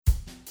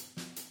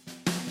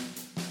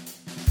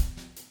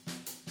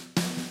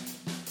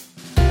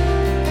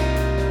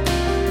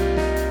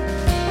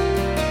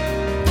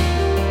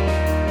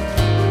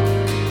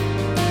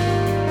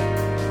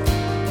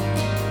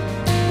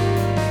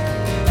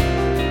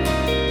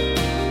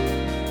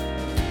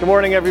Good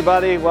morning,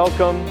 everybody.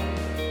 Welcome.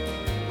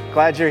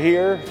 Glad you're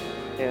here.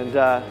 And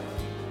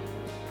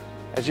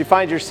as you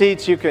find your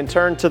seats, you can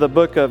turn to the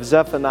book of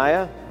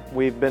Zephaniah.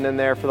 We've been in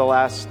there for the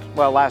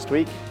last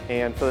week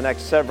and for the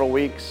next several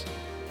weeks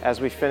as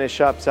we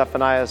finish up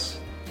Zephaniah's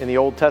in the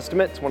Old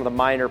Testament. It's one of the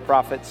minor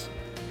prophets.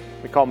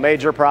 We call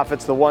major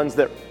prophets the ones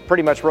that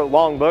pretty much wrote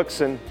long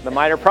books, and the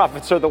minor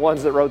prophets are the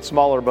ones that wrote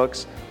smaller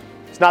books.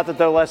 It's not that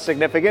they're less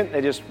significant, they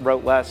just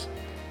wrote less.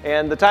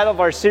 And the title of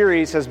our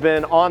series has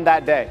been On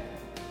That Day.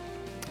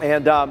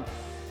 And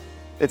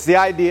it's the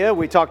idea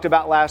we talked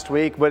about last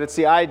week, but it's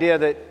the idea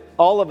that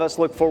all of us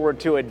look forward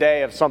to a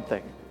day of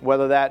something,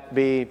 whether that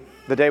be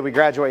the day we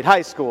graduate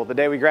high school, the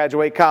day we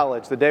graduate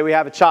college, the day we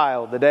have a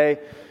child, the day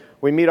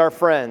we meet our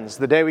friends,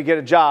 the day we get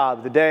a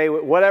job, the day,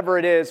 whatever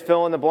it is,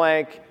 fill in the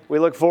blank. We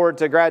look forward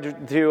to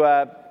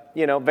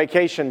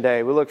vacation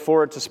day. We look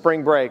forward to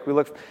spring break.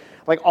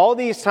 Like all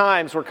these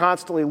times, we're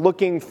constantly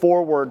looking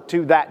forward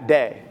to that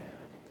day.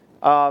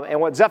 And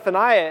what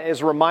Zephaniah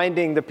is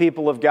reminding the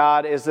people of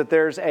God is that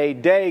there's a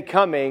day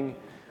coming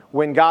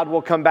when God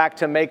will come back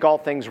to make all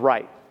things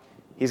right.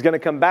 He's going to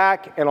come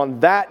back, and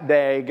on that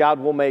day, God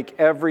will make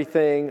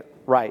everything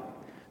right.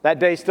 That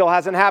day still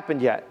hasn't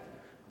happened yet.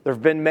 There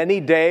have been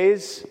many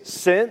days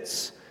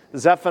since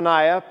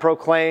Zephaniah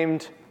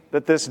proclaimed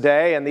that this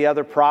day, and the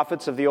other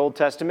prophets of the Old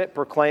Testament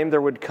proclaimed there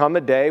would come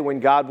a day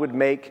when God would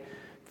make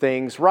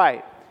things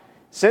right.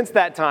 Since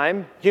that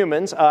time,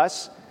 humans,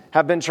 us,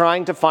 have been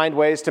trying to find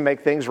ways to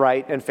make things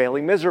right and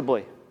failing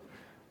miserably.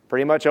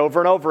 Pretty much over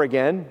and over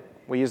again,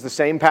 we use the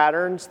same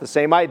patterns, the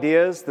same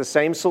ideas, the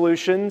same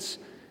solutions,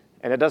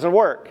 and it doesn't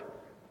work.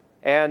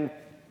 And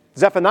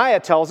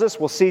Zephaniah tells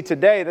us, we'll see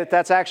today, that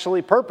that's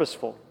actually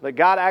purposeful, that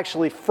God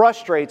actually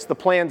frustrates the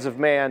plans of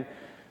man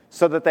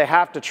so that they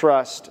have to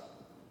trust,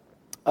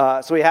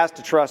 so he has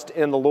to trust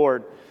in the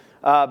Lord.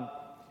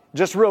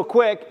 Just real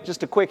quick,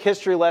 just a quick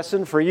history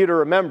lesson for you to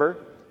remember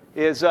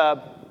is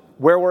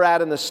where we're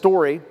at in the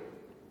story.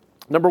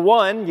 Number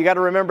one, you got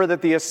to remember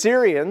that the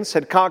Assyrians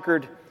had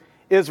conquered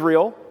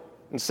Israel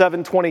in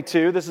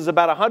 722. This is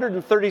about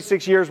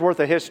 136 years worth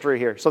of history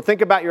here. So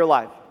think about your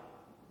life.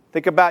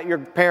 Think about your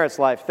parents'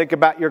 life. Think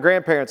about your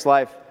grandparents'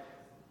 life.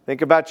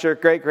 Think about your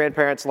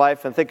great-grandparents'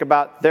 life, and think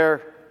about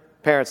their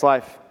parents'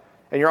 life.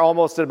 And you're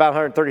almost at about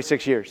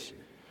 136 years.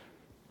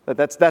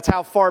 That's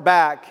how far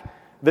back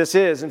this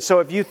is. And so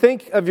if you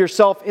think of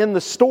yourself in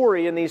the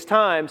story in these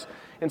times,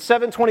 in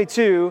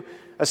 722,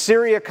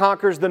 Assyria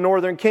conquers the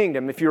northern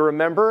kingdom. If you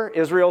remember,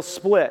 Israel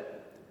split.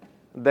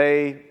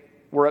 They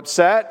were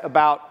upset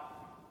about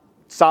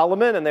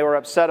Solomon, and they were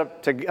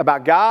upset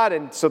about God,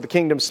 and so the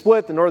kingdom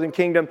split. The northern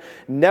kingdom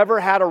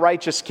never had a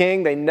righteous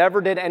king. They never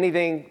did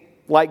anything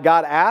like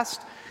God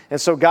asked.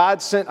 And so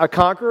God sent a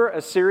conqueror,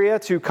 Assyria,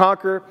 to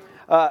conquer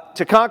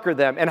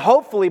them. And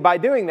hopefully by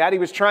doing that, he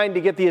was trying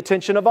to get the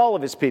attention of all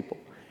of his people.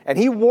 And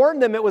he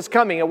warned them it was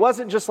coming. It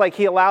wasn't just like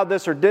he allowed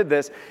this or did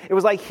this. It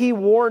was like he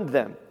warned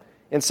them.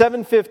 In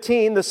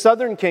 715, the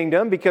southern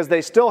kingdom, because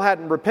they still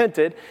hadn't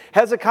repented,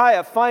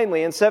 Hezekiah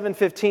finally in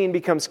 715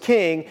 becomes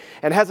king,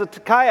 and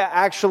Hezekiah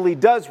actually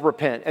does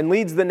repent and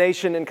leads the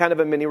nation in kind of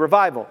a mini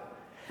revival.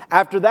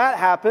 After that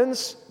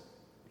happens,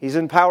 he's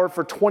in power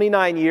for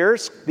 29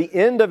 years. The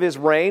end of his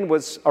reign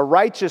was a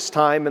righteous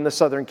time in the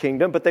southern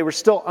kingdom, but they were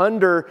still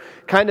under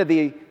kind of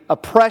the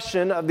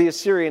oppression of the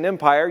Assyrian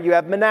Empire. You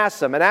have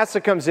Manasseh.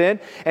 Manasseh comes in,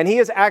 and he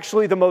is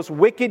actually the most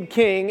wicked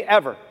king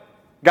ever.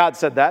 God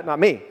said that, not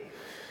me.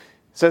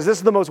 Says this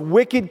is the most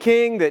wicked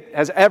king that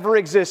has ever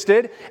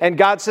existed. And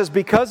God says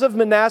because of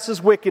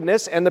Manasseh's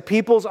wickedness and the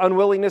people's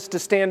unwillingness to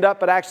stand up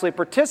but actually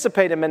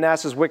participate in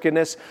Manasseh's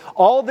wickedness,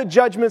 all the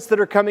judgments that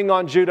are coming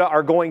on Judah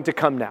are going to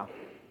come now.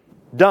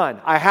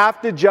 Done. I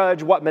have to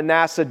judge what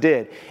Manasseh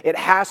did. It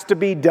has to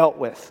be dealt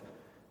with.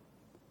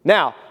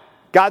 Now,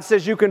 God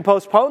says you can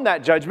postpone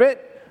that judgment.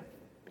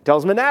 He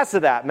tells Manasseh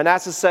that.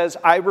 Manasseh says,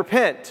 I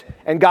repent.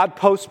 And God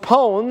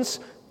postpones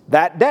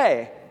that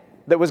day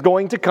that was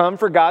going to come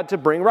for God to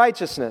bring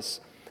righteousness.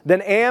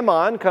 Then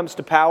Ammon comes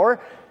to power.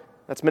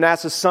 That's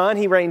Manasseh's son.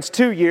 He reigns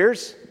 2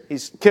 years.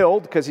 He's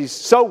killed because he's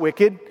so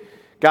wicked.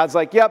 God's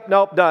like, yep,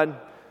 nope, done.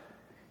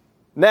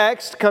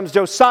 Next comes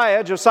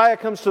Josiah. Josiah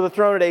comes to the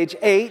throne at age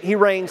 8. He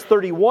reigns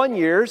 31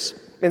 years.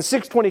 In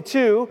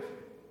 622,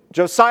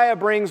 Josiah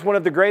brings one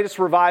of the greatest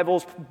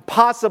revivals,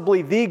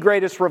 possibly the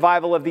greatest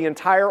revival of the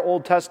entire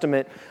Old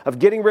Testament, of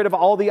getting rid of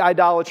all the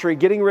idolatry,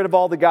 getting rid of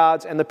all the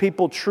gods, and the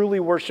people truly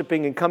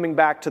worshiping and coming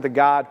back to the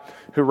God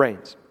who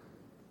reigns.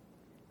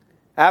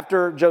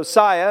 After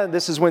Josiah,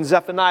 this is when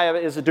Zephaniah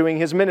is doing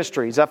his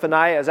ministry.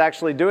 Zephaniah is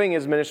actually doing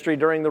his ministry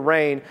during the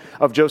reign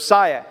of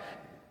Josiah.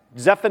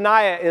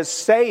 Zephaniah is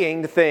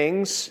saying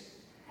things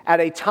at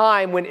a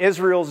time when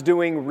Israel's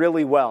doing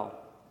really well.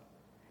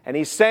 And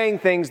he's saying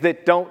things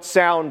that don't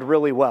sound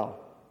really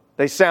well.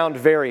 They sound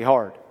very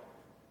hard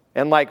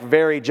and like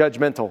very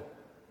judgmental.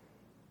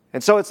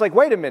 And so it's like,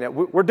 wait a minute,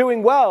 we're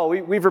doing well.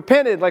 We've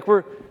repented. Like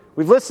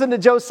we've listened to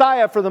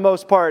Josiah for the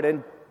most part.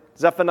 And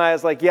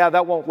Zephaniah's like, yeah,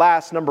 that won't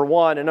last, number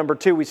one. And number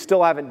two, we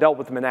still haven't dealt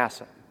with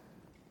Manasseh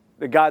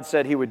that God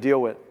said he would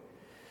deal with.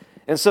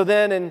 And so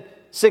then in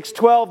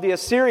 612, the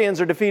Assyrians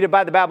are defeated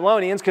by the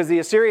Babylonians because the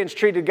Assyrians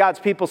treated God's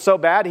people so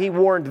bad. He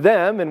warned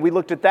them, and we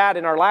looked at that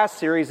in our last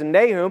series in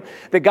Nahum,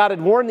 that God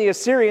had warned the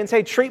Assyrians,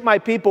 hey, treat my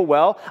people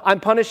well. I'm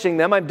punishing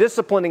them. I'm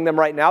disciplining them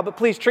right now, but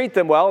please treat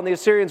them well. And the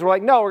Assyrians were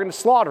like, no, we're going to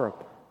slaughter them.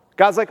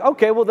 God's like,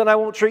 okay, well, then I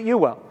won't treat you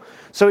well.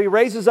 So he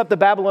raises up the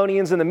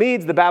Babylonians and the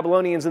Medes. The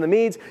Babylonians and the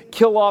Medes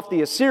kill off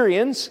the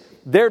Assyrians.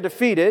 They're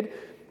defeated.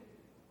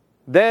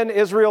 Then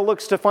Israel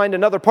looks to find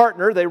another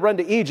partner. They run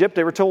to Egypt.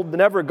 They were told to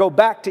never go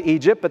back to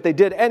Egypt, but they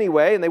did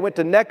anyway, and they went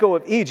to Necho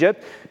of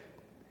Egypt.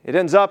 It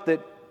ends up that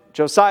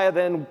Josiah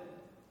then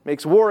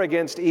makes war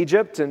against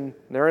Egypt, and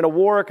they're in a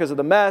war because of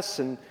the mess,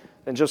 and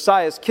then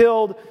Josiah is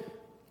killed.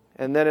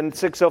 And then in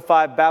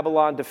 605,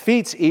 Babylon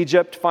defeats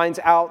Egypt, finds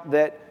out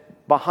that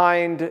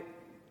behind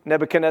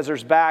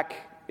Nebuchadnezzar's back,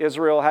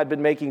 Israel had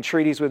been making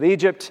treaties with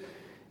Egypt,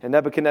 and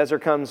Nebuchadnezzar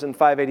comes in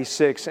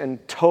 586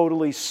 and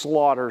totally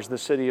slaughters the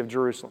city of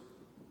Jerusalem.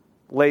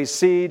 Lays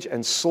siege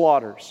and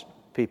slaughters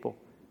people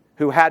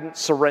who hadn't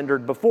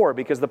surrendered before,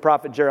 because the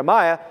prophet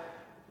Jeremiah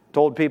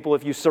told people,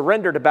 if you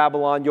surrender to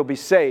Babylon, you'll be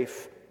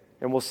safe.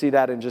 And we'll see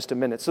that in just a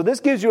minute. So this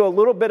gives you a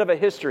little bit of a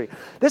history.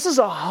 This is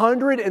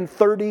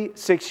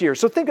 136 years.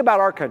 So think about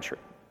our country,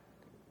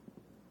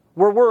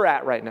 where we're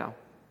at right now.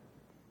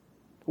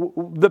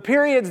 The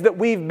periods that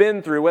we've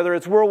been through, whether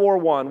it's World War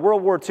I,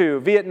 World War II,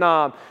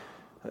 Vietnam,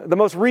 the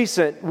most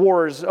recent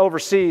wars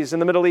overseas in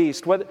the Middle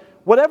East,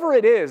 whatever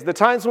it is, the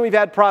times when we've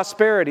had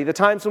prosperity, the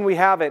times when we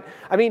haven't.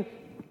 I mean,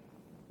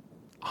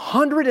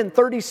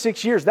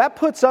 136 years, that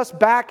puts us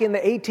back in the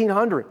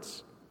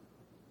 1800s.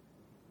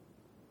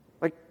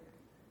 Like,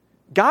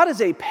 God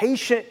is a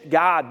patient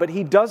God, but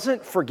He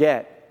doesn't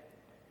forget.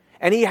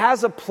 And He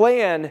has a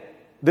plan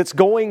that's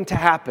going to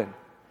happen.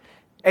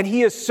 And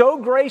He is so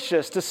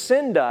gracious to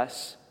send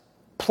us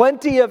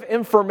plenty of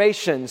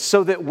information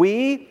so that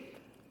we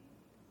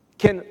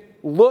can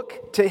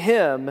look to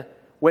Him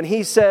when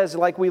He says,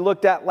 like we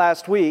looked at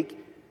last week,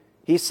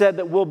 He said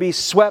that we'll be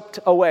swept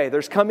away.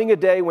 There's coming a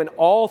day when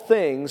all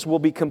things will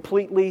be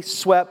completely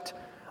swept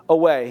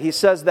away. He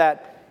says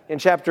that in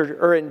chapter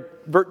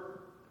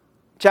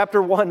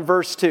 1,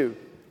 verse 2.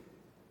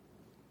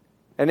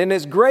 And in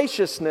His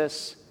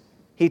graciousness,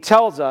 He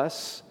tells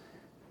us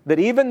that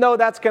even though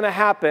that's going to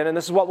happen, and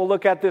this is what we'll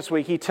look at this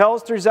week, He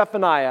tells through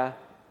Zephaniah,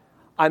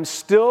 I'm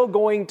still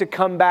going to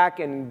come back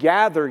and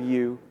gather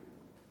you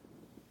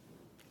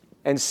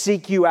and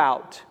seek you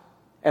out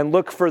and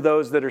look for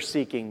those that are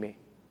seeking me.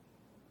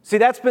 See,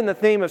 that's been the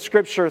theme of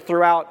Scripture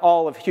throughout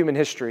all of human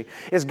history,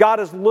 is God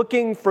is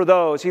looking for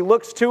those. He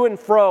looks to and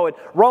fro, and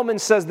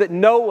Romans says that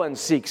no one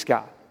seeks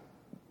God.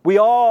 We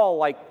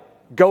all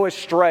go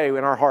astray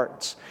in our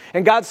hearts.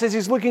 And God says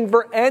He's looking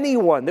for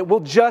anyone that will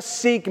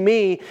just seek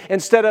me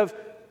instead of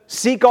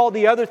seek all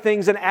the other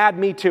things and add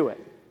me to it.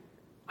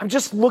 I'm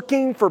just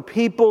looking for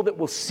people that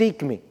will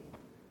seek me.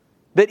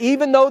 That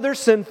even though they're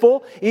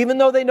sinful, even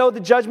though they know the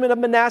judgment of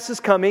Manasseh is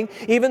coming,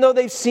 even though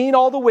they've seen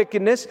all the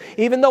wickedness,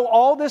 even though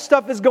all this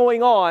stuff is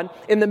going on,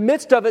 in the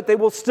midst of it, they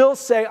will still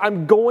say,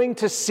 I'm going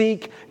to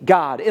seek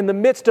God. In the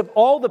midst of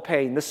all the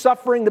pain, the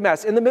suffering, the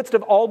mess, in the midst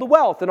of all the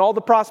wealth and all the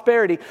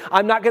prosperity,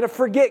 I'm not going to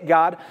forget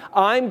God.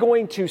 I'm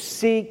going to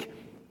seek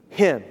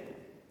Him.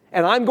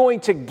 And I'm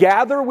going to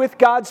gather with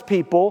God's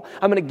people.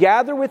 I'm going to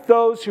gather with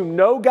those who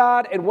know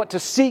God and want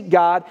to seek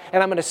God.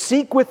 And I'm going to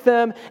seek with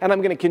them. And I'm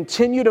going to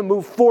continue to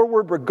move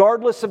forward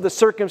regardless of the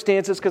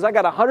circumstances, because I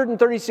got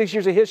 136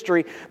 years of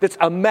history that's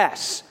a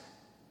mess.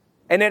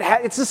 And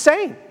it's the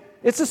same.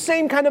 It's the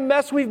same kind of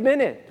mess we've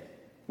been in.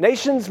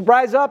 Nations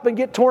rise up and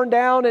get torn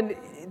down. And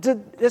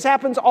this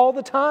happens all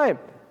the time.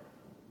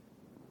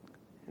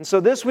 And so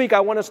this week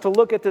I want us to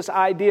look at this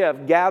idea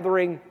of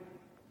gathering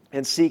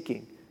and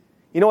seeking.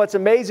 You know what's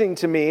amazing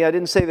to me, I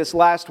didn't say this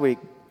last week,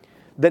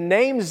 the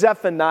name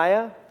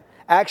Zephaniah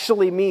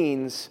actually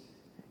means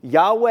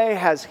Yahweh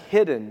has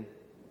hidden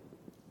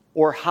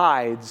or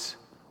hides,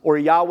 or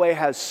Yahweh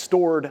has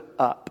stored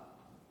up.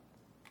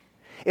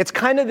 It's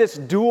kind of this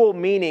dual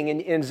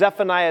meaning in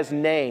Zephaniah's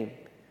name,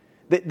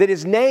 that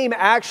his name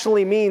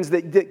actually means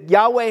that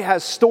Yahweh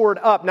has stored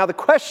up. Now the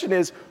question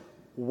is,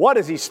 what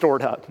has He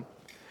stored up?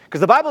 Because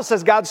the Bible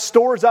says God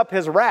stores up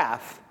His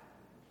wrath.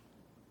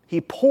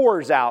 He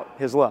pours out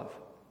His love.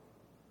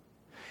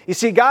 You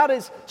see, God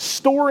is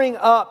storing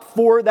up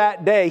for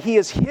that day. He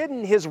has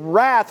hidden His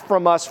wrath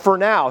from us for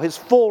now, His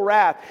full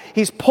wrath.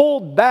 He's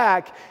pulled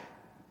back,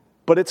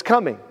 but it's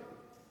coming.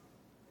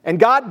 And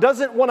God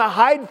doesn't want to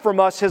hide from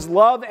us His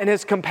love and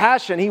His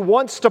compassion. He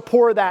wants to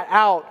pour that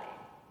out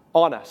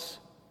on us.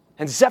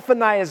 And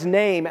Zephaniah's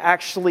name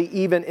actually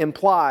even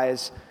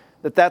implies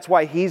that that's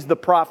why he's the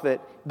prophet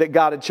that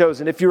God had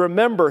chosen. If you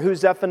remember who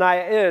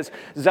Zephaniah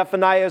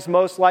is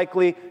most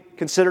likely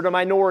considered a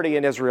minority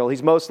in Israel.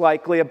 He's most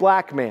likely a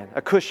black man,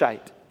 a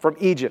Cushite from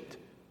Egypt,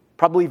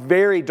 probably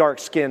very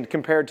dark-skinned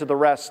compared to the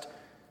rest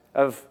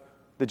of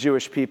the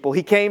Jewish people.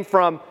 He came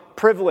from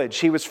privilege.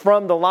 He was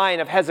from the line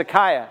of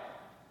Hezekiah.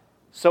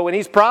 So when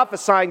he's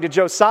prophesying to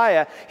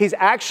Josiah, he's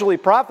actually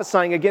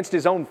prophesying against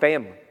his own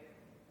family.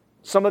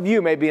 Some of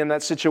you may be in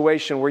that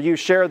situation where you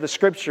share the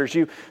Scriptures,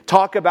 you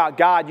talk about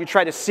God, you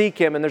try to seek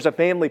Him, and there's a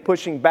family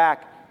pushing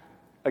back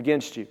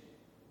against you.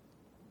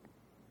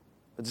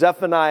 But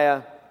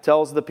Zephaniah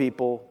tells the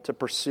people to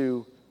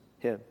pursue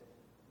Him.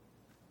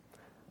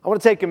 I want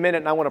to take a minute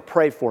and I want to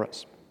pray for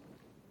us.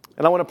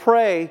 And I want to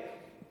pray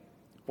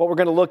what we're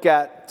going to look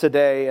at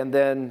today and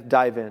then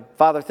dive in.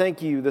 Father,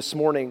 thank you this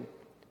morning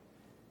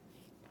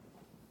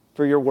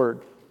for your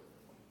word.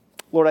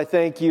 Lord, I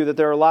thank you that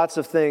there are lots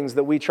of things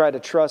that we try to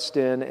trust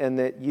in and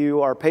that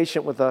you are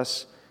patient with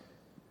us,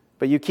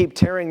 but you keep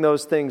tearing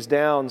those things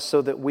down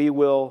so that we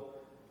will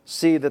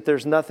see that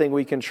there's nothing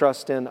we can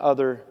trust in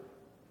other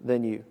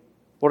than you.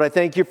 Lord, I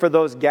thank you for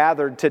those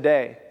gathered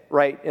today,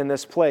 right in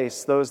this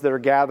place, those that are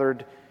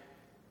gathered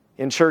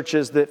in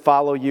churches that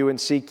follow you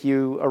and seek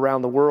you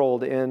around the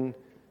world and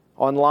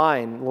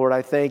online. Lord,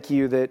 I thank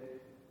you that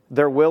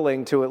they're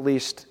willing to at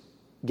least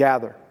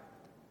gather.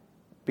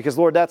 Because,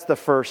 Lord, that's the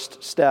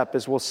first step,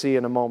 as we'll see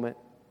in a moment.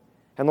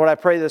 And, Lord, I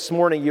pray this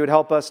morning you would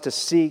help us to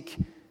seek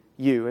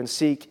you and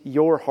seek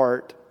your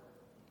heart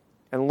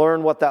and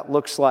learn what that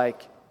looks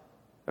like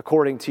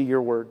according to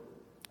your word.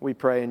 We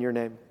pray in your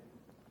name.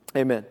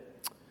 Amen.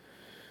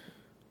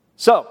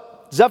 So,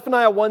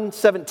 Zephaniah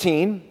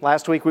 1:17,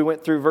 last week we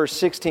went through verse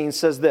 16,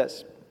 says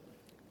this.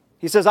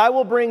 He says, I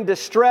will bring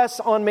distress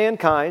on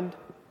mankind,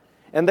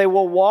 and they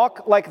will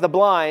walk like the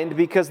blind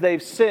because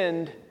they've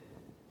sinned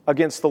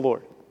against the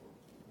Lord.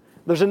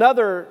 There's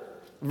another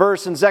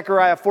verse in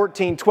Zechariah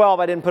 14:12,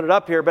 I didn't put it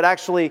up here, but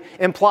actually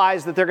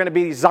implies that they're going to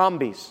be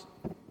zombies.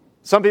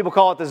 Some people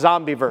call it the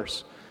zombie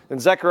verse in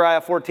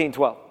Zechariah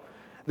 14:12.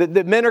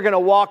 The men are going to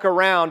walk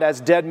around as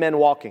dead men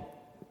walking,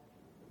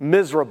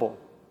 miserable,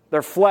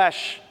 their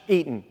flesh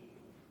eaten.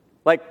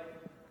 Like,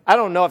 I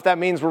don't know if that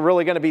means we're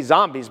really going to be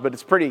zombies, but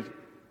it's pretty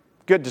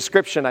good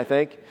description, I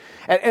think.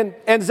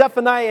 And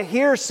Zephaniah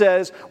here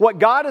says what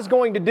God is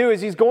going to do is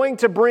He's going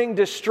to bring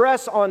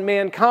distress on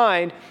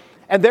mankind,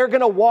 and they're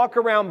going to walk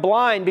around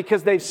blind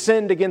because they've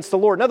sinned against the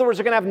Lord. In other words,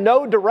 they're going to have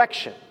no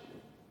direction.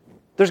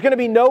 There's going to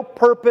be no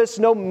purpose,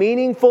 no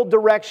meaningful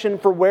direction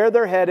for where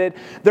they're headed.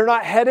 They're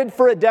not headed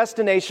for a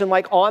destination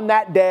like on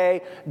that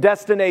day,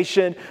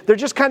 destination. They're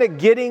just kind of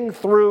getting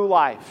through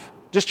life,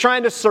 just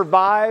trying to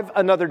survive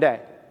another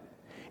day.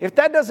 If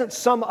that doesn't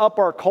sum up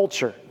our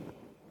culture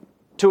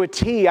to a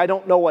T, I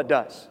don't know what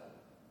does.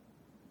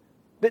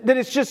 That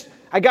it's just,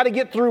 I got to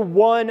get through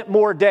one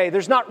more day.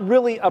 There's not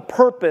really a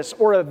purpose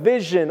or a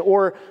vision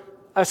or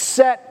a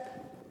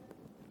set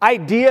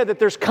idea that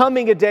there's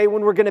coming a day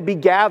when we're going to be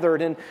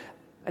gathered, and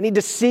I need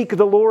to seek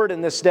the Lord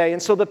in this day.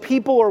 And so the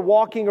people are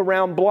walking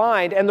around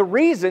blind, and the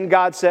reason,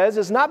 God says,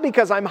 is not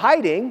because I'm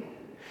hiding,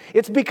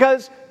 it's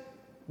because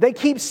they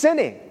keep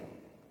sinning.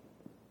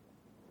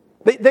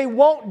 They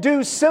won't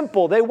do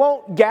simple. They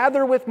won't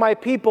gather with my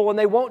people, and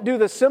they won't do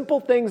the simple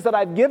things that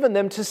I've given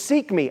them to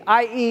seek me,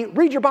 i.e.,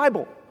 read your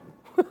Bible.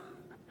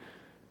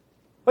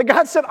 Like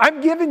God said, I'm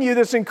giving you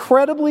this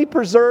incredibly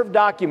preserved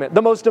document,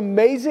 the most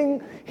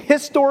amazing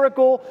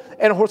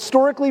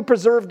historically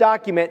preserved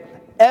document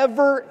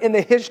ever in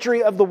the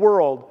history of the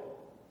world.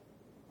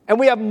 And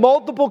we have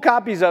multiple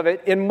copies of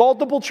it in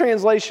multiple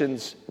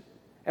translations,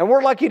 and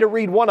we're lucky to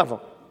read one of them.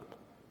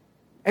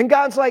 And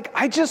God's like,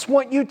 I just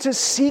want you to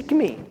seek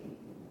me.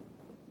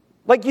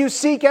 Like you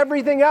seek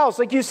everything else,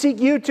 like you seek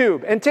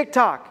YouTube and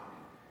TikTok.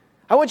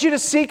 I want you to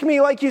seek me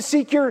like you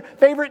seek your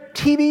favorite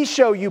TV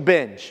show you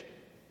binge.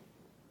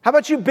 How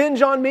about you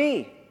binge on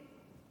me?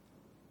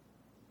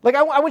 Like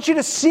I want you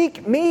to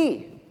seek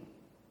me.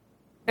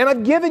 And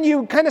I've given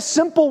you kind of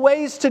simple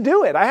ways to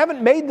do it. I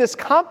haven't made this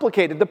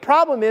complicated. The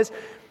problem is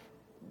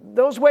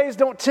those ways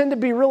don't tend to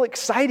be real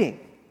exciting.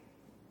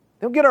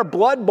 They don't get our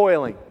blood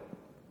boiling,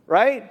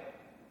 right?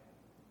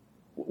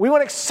 We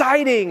want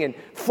exciting and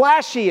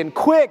flashy and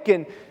quick,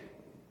 and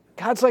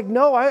God's like,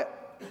 no,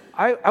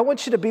 I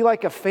want you to be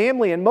like a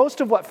family, and most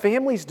of what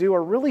families do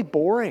are really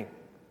boring.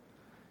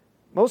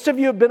 Most of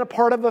you have been a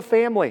part of a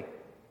family.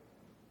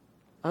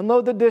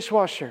 Unload the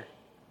dishwasher,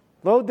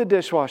 load the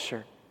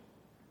dishwasher,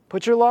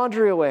 put your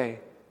laundry away,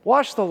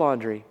 wash the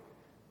laundry,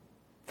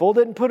 fold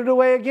it and put it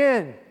away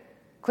again,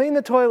 clean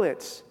the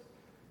toilets,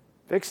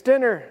 fix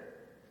dinner,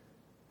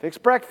 fix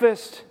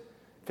breakfast,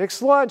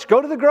 fix lunch,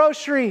 go to the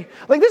grocery.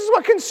 Like this is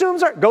what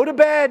consumes our, go to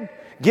bed,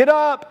 get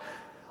up.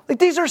 Like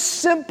these are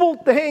simple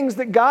things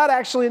that God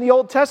actually in the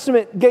Old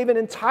Testament gave an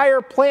entire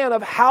plan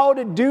of how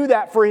to do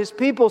that for His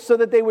people so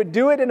that they would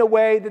do it in a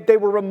way that they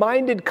were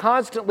reminded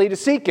constantly to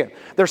seek Him.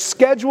 Their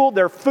schedule,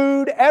 their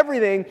food,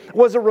 everything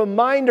was a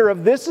reminder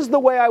of this is the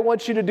way I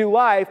want you to do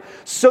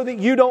life so that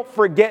you don't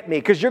forget me,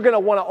 because you're going to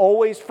want to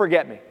always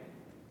forget me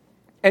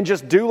and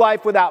just do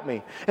life without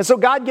me. And so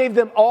God gave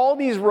them all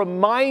these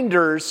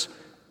reminders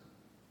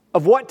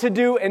of what to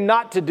do and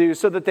not to do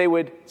so that they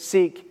would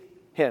seek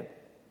Him.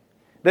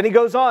 Then he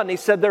goes on, he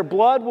said, their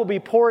blood will be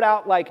poured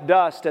out like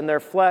dust and their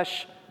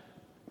flesh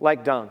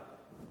like dung.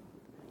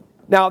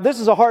 Now, this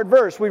is a hard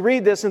verse. We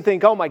read this and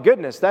think, oh my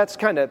goodness, that's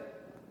kind of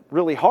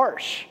really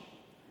harsh.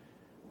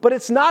 But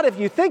it's not if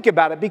you think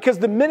about it, because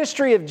the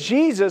ministry of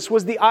Jesus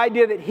was the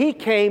idea that he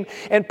came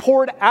and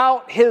poured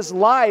out his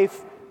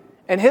life,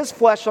 and his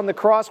flesh on the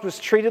cross was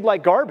treated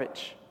like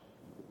garbage,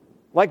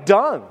 like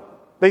dung.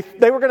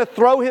 They were going to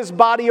throw his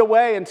body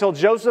away until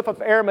Joseph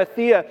of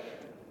Arimathea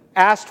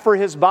asked for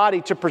his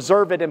body to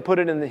preserve it and put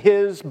it in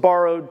his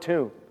borrowed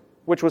tomb,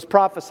 which was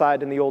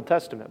prophesied in the Old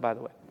Testament, by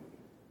the way.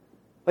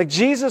 Like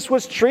Jesus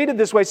was treated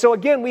this way. So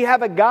again, we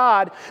have a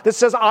God that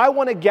says, I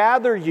want to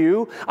gather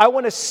you. I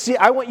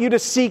want you to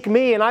seek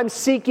me, and I'm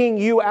seeking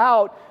you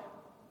out.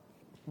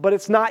 But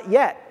it's not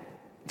yet.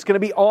 It's going to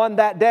be on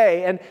that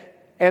day.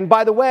 And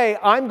by the way,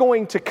 I'm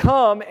going to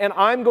come and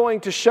I'm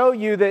going to show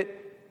you that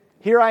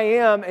here I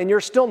am, and you're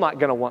still not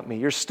going to want me.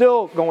 You're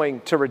still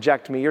going to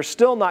reject me. You're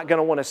still not going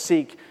to want to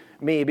seek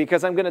me,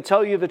 because I'm going to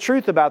tell you the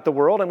truth about the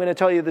world. I'm going to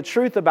tell you the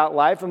truth about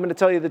life. I'm going to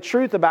tell you the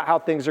truth about how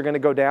things are going to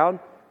go down.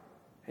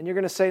 And you're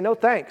going to say, no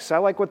thanks. I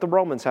like what the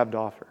Romans have to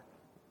offer.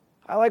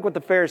 I like what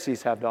the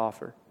Pharisees have to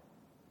offer.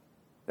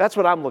 That's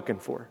what I'm looking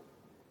for.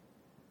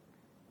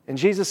 And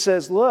Jesus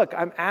says, look,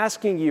 I'm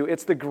asking you,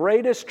 it's the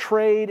greatest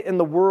trade in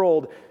the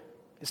world,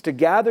 is to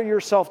gather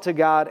yourself to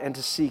God and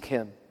to seek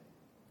him.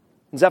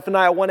 In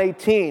Zephaniah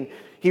 1:18,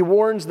 he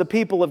warns the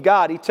people of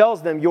God. He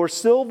tells them, your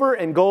silver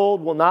and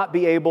gold will not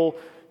be able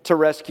to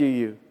rescue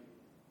you.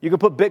 You can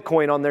put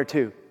Bitcoin on there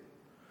too.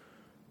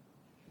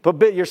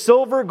 But your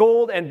silver,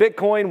 gold, and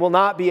Bitcoin will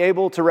not be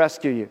able to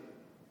rescue you.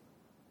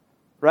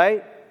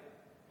 Right?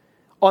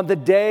 On the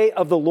day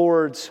of the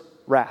Lord's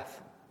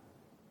wrath.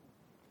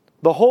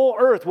 The whole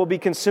earth will be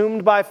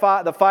consumed by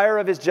the fire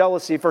of his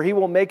jealousy, for he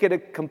will make it a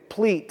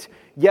complete,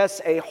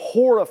 yes, a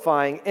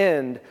horrifying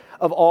end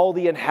of all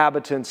the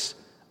inhabitants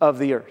of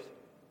the earth.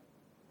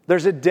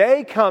 There's a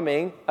day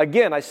coming,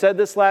 again, I said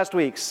this last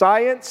week,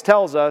 science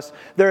tells us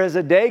there is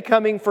a day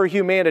coming for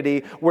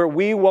humanity where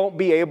we won't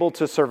be able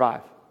to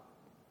survive.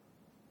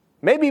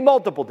 Maybe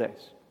multiple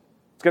days.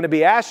 It's going to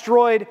be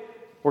asteroid.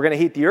 We're going to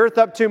heat the earth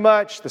up too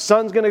much. The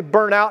sun's going to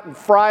burn out and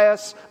fry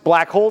us.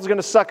 Black hole's going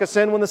to suck us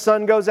in when the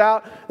sun goes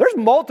out. There's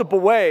multiple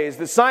ways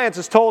that science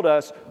has told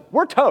us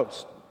we're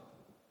toast.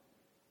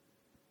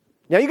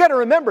 Now you got to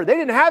remember, they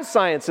didn't have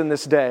science in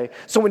this day.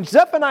 So when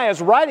Zephaniah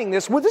is writing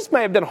this, well, this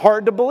may have been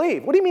hard to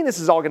believe. What do you mean this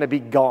is all going to be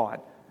gone?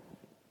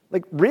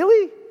 Like,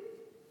 really?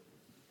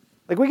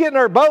 Like, we get in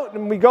our boat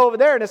and we go over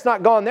there and it's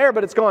not gone there,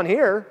 but it's gone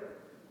here.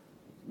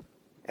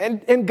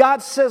 And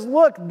God says,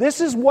 look, this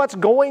is what's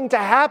going to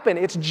happen.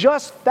 It's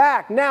just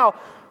fact. Now,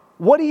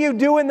 what do you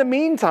do in the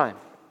meantime?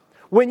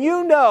 When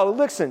you know,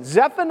 listen,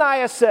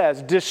 Zephaniah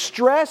says,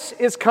 distress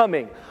is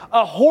coming.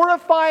 A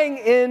horrifying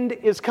end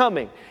is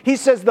coming. He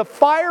says the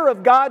fire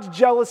of God's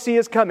jealousy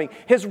is coming.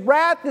 His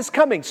wrath is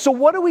coming. So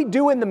what do we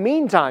do in the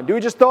meantime? Do we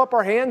just throw up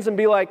our hands and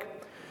be like,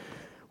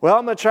 well,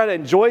 I'm going to try to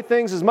enjoy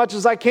things as much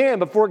as I can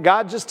before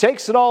God just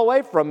takes it all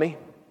away from me?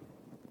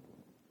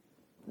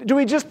 Do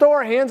we just throw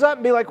our hands up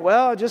and be like,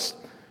 well, just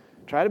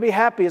try to be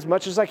happy as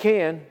much as I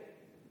can?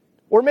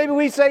 Or maybe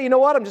we say, you know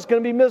what, I'm just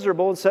going to be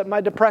miserable and set my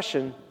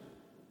depression.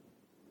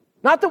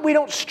 Not that we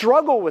don't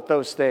struggle with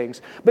those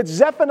things, but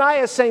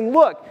Zephaniah is saying,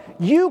 look,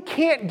 you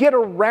can't get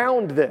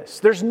around this.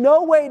 There's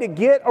no way to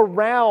get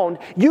around.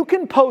 You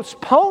can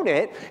postpone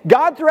it.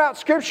 God, throughout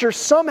Scripture,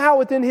 somehow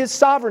within his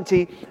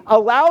sovereignty,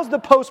 allows the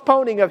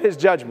postponing of his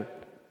judgment.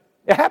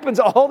 It happens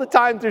all the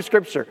time through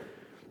Scripture,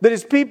 that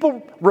his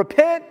people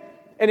repent,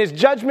 and his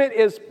judgment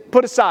is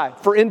put aside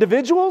for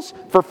individuals,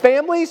 for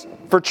families,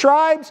 for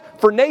tribes,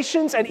 for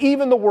nations, and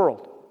even the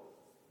world.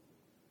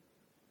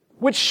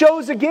 Which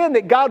shows again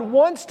that God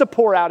wants to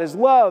pour out his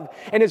love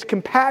and his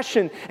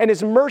compassion and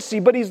his mercy,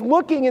 but he's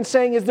looking and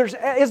saying, is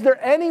there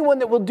anyone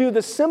that will do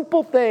the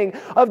simple thing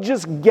of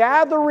just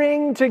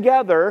gathering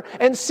together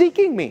and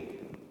seeking me?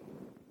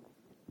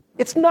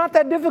 It's not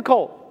that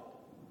difficult.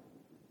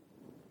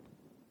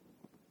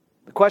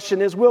 The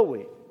question is, will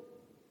we?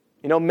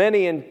 You know,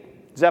 many in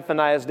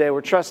Zephaniah's day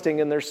were trusting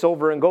in their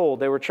silver and gold.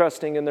 They were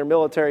trusting in their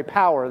military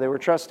power. They were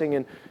trusting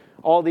in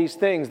all these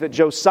things that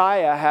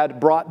Josiah had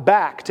brought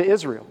back to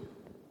Israel.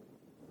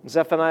 And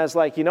Zephaniah's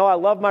like, you know, I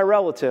love my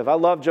relative. I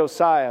love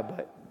Josiah,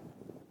 but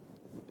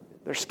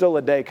there's still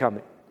a day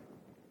coming.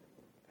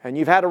 And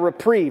you've had a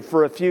reprieve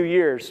for a few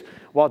years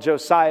while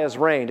Josiah's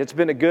reigned. It's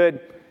been a good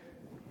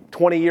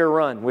 20-year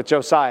run with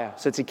Josiah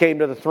since he came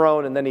to the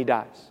throne and then he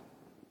dies.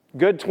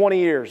 Good 20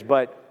 years,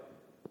 but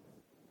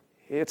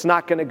it's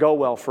not going to go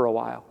well for a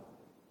while.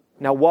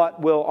 Now, what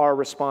will our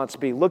response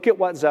be? Look at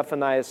what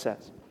Zephaniah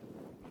says.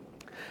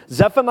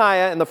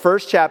 Zephaniah in the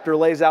first chapter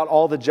lays out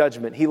all the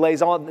judgment. He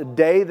lays on the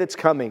day that's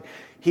coming.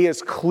 He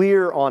is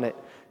clear on it.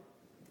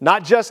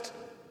 Not just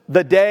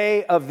the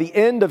day of the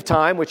end of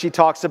time, which he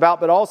talks about,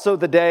 but also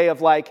the day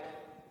of like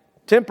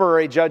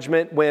temporary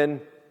judgment when,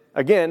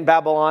 again,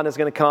 Babylon is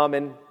going to come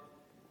and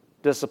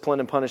discipline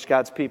and punish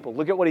God's people.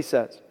 Look at what he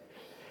says.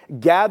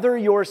 Gather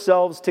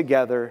yourselves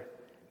together.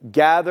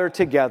 Gather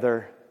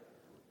together,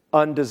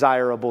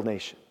 undesirable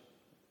nation.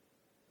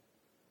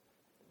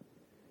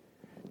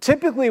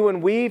 Typically,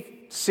 when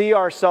we see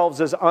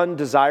ourselves as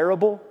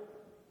undesirable,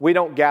 we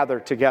don't gather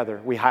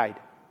together, we hide.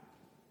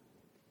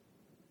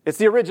 It's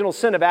the original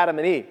sin of Adam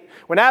and Eve.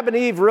 When Adam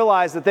and Eve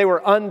realized that they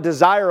were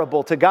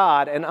undesirable to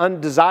God and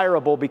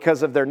undesirable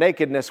because of their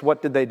nakedness,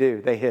 what did they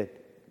do? They hid.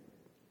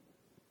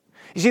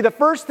 You see, the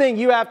first thing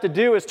you have to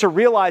do is to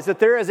realize that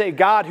there is a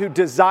God who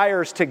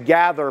desires to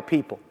gather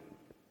people.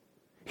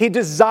 He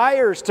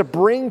desires to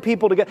bring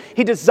people together.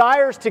 He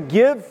desires to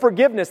give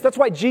forgiveness. That's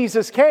why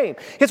Jesus came.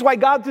 It's why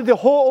God, through the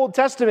whole Old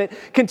Testament,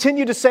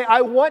 continued to say,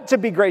 I want to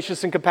be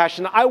gracious and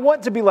compassionate. I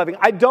want to be loving.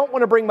 I don't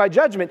want to bring my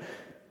judgment,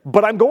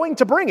 but I'm going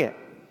to bring it.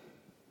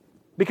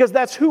 Because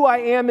that's who I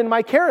am in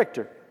my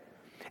character.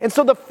 And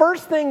so the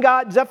first thing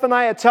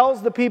Zephaniah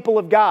tells the people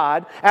of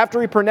God,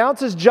 after he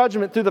pronounces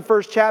judgment through the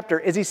first chapter,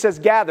 is he says,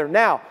 gather.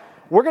 Now,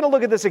 we're going to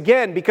look at this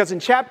again, because in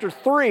chapter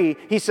 3,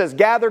 he says,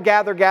 gather,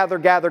 gather, gather,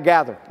 gather,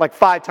 gather, like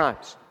 5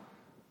 times.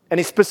 And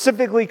he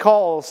specifically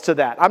calls to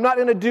that. I'm not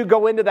going to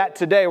go into that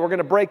today. We're going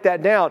to break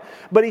that down.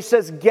 But he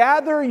says,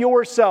 gather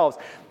yourselves.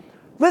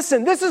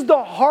 Listen, this is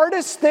the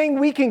hardest thing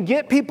we can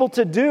get people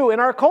to do in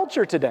our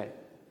culture today.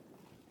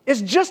 Is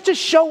just to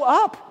show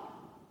up.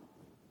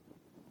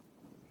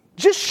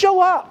 Just show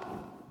up.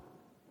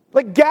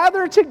 Like,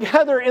 gather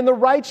together in the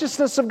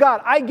righteousness of God.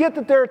 I get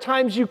that there are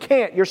times you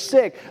can't. You're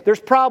sick.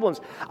 There's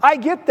problems. I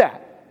get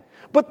that.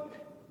 But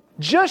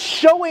just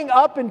showing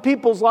up in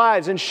people's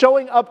lives and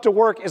showing up to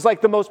work is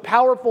like the most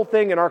powerful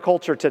thing in our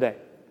culture today.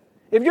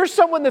 If you're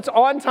someone that's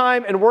on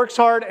time and works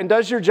hard and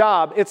does your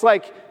job, it's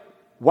like,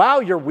 wow,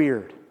 you're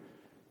weird.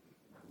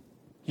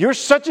 You're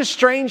such a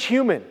strange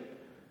human.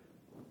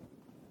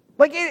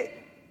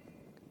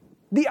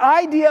 The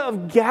idea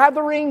of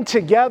gathering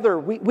together,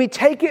 we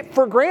take it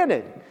for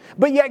granted.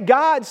 But yet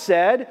God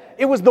said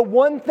it was the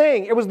one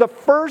thing. It was the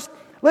first.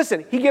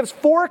 Listen, he gives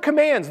 4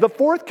 commands. The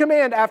 4th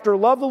command after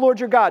love the Lord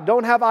your God,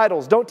 don't have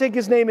idols, don't take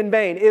his name in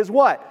vain, is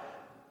what?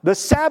 The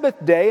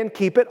Sabbath day and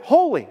keep it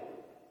holy.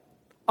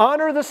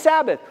 Honor the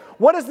Sabbath.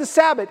 What is the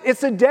Sabbath?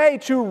 It's a day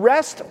to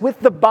rest with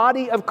the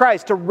body of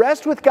Christ, to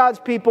rest with God's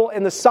people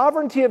in the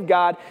sovereignty of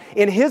God,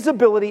 in his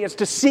ability. It's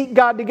to seek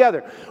God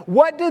together.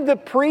 What did the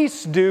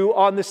priests do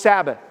on the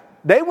Sabbath?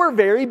 They were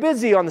very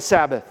busy on the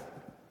Sabbath.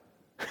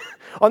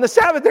 On the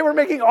Sabbath, they were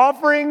making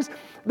offerings.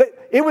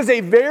 It was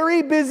a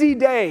very busy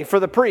day for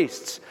the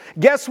priests.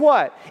 Guess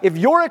what? If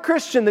you're a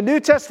Christian, the New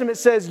Testament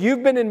says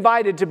you've been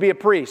invited to be a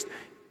priest.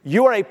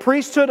 You are a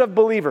priesthood of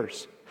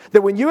believers.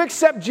 That when you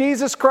accept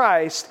Jesus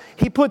Christ,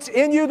 he puts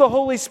in you the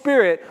Holy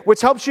Spirit,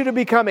 which helps you to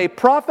become a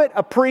prophet,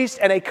 a priest,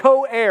 and a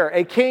co-heir,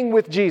 a king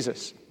with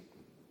Jesus.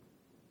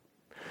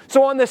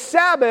 So on the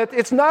Sabbath,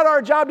 it's not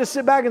our job to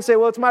sit back and say,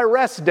 well, it's my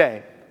rest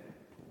day.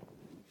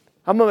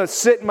 I'm going to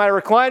sit in my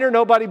recliner,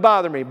 nobody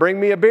bother me. Bring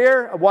me a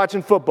beer, I'm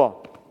watching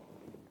football.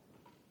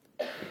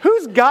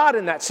 Who's God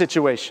in that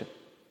situation?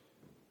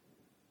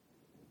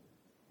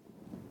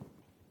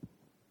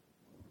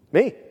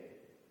 Me.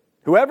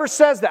 Whoever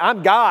says that,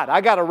 I'm God,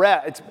 I got to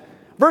rest.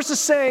 Versus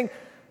saying,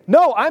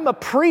 no, I'm a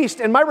priest,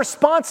 and my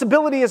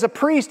responsibility as a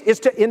priest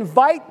is to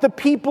invite the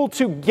people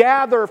to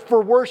gather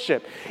for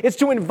worship. It's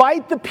to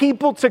invite the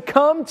people to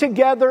come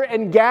together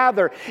and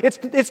gather.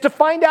 It's to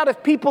find out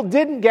if people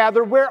didn't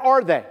gather, where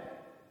are they?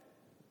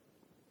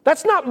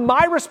 That's not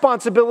my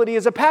responsibility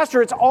as a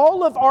pastor. It's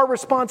all of our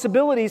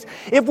responsibilities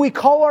if we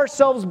call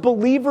ourselves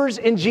believers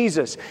in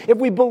Jesus. If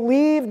we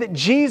believe that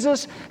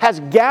Jesus has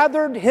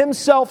gathered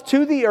himself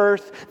to the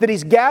earth, that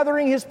he's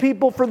gathering his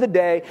people for the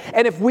day,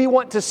 and if we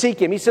want to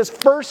seek him. He says,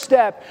 first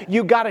step,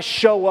 you got to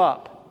show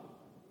up.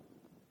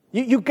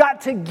 You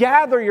got to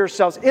gather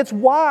yourselves. It's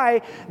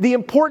why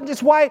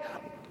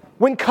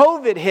when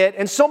COVID hit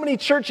and so many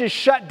churches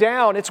shut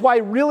down, it's why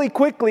really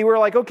quickly we're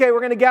like, okay, we're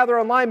going to gather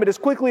online, but as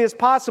quickly as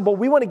possible,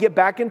 we want to get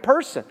back in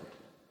person.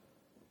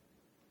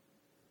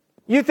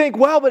 You think,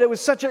 well, but it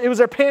was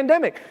a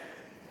pandemic.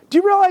 Do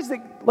you realize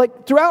that,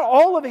 like, throughout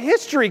all of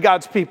history,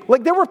 God's people,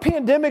 like, there were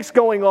pandemics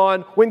going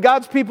on when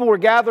God's people were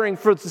gathering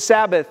for the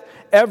Sabbath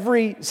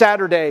every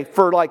Saturday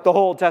for, like, the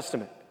whole Old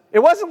Testament. It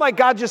wasn't like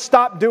God just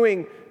stopped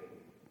doing,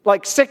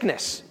 like,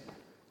 sickness.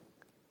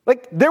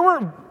 Like, there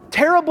were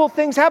terrible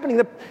things happening.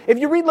 If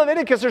you read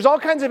Leviticus, there's all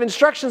kinds of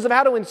instructions of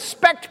how to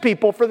inspect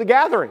people for the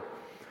gathering.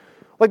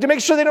 Like, to make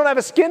sure they don't have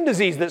a skin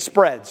disease that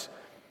spreads.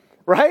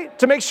 Right?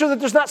 To make sure that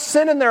there's not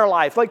sin in their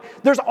life.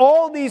 Like, there's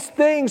all these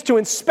things to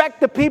inspect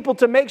the people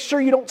to make sure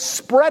you don't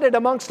spread it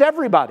amongst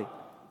everybody.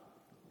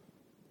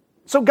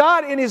 So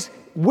God, in his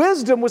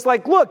wisdom, was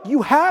like, look,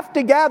 you have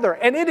to gather.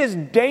 And it is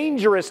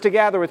dangerous to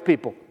gather with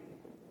people.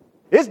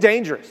 It's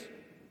dangerous.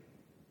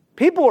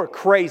 People are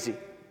crazy.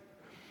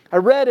 I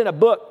read in a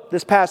book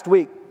this past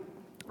week,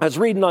 I was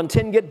reading on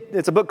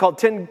it's a book called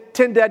 10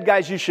 Dead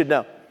Guys You Should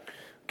Know.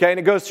 Okay, and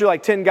it goes through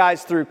like 10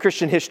 guys through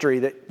Christian history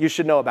that you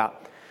should know about.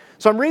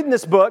 So I'm reading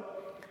this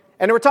book,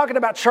 and we're talking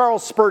about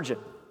Charles Spurgeon,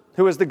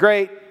 who was the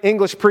great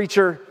English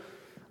preacher,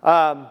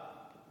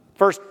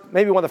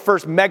 maybe one of the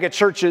first mega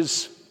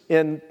churches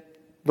in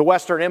the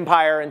Western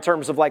Empire in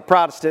terms of like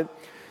Protestant.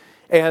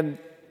 And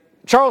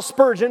Charles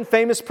Spurgeon,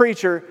 famous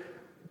preacher,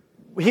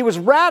 he was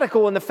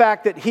radical in the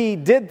fact that he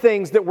did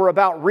things that were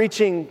about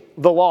reaching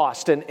the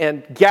lost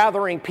and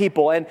gathering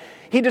people. And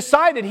he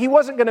decided he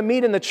wasn't going to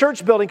meet in the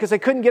church building because they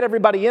couldn't get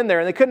everybody in there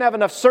and they couldn't have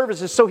enough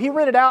services. So he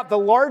rented out the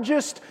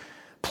largest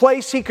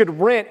place he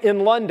could rent in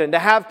London to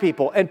have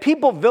people. And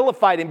people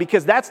vilified him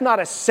because that's not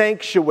a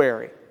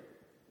sanctuary.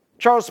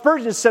 Charles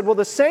Spurgeon said, well,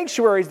 the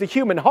sanctuary is the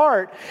human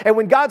heart. And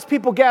when God's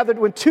people gathered,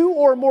 when two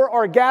or more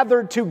are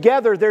gathered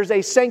together, there's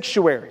a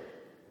sanctuary.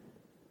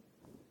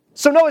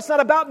 So no, it's not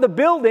about the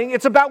building,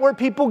 it's about where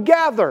people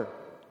gather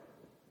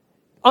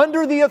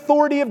under the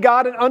authority of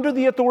God and under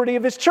the authority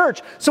of His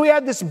church. So he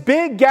had this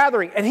big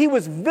gathering, and he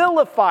was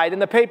vilified in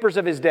the papers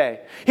of his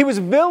day. He was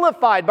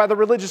vilified by the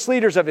religious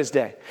leaders of his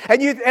day.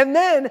 And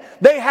then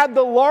they had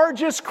the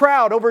largest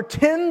crowd, over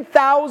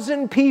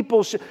 10,000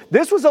 people.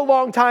 This was a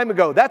long time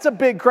ago. That's a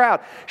big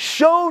crowd.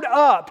 Showed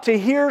up to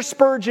hear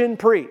Spurgeon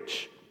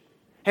preach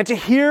and to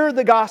hear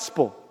the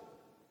gospel.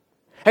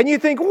 And you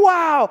think,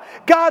 wow,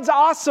 God's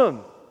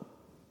awesome.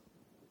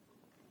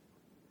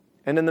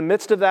 And in the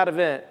midst of that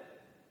event,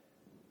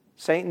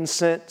 Satan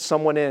sent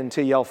someone in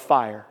to yell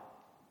fire.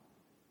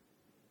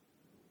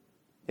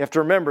 You have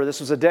to remember,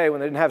 this was a day when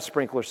they didn't have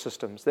sprinkler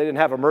systems. They didn't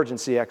have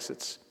emergency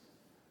exits.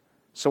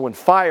 So when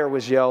fire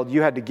was yelled,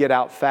 you had to get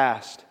out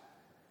fast.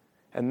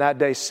 And that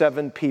day,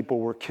 7 people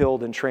were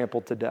killed and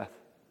trampled to death.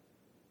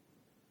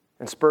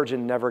 And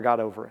Spurgeon never got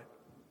over it.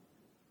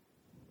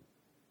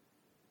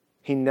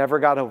 He never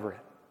got over it.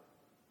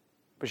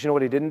 But you know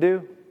what he didn't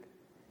do?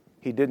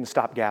 He didn't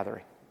stop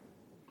gathering.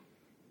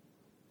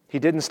 He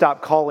didn't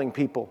stop calling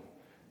people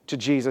to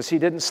Jesus. He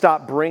didn't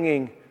stop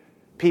bringing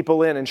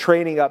people in and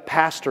training up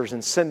pastors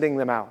and sending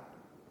them out.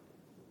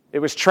 It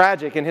was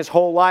tragic. In his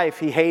whole life,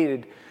 he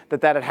hated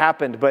that had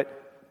happened,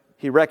 but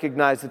he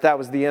recognized that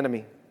was the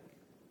enemy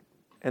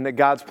and that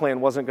God's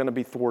plan wasn't going to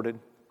be thwarted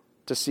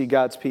to see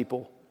God's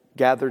people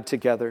gathered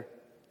together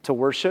to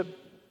worship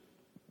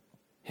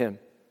Him.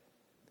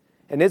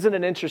 And isn't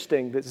it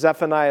interesting that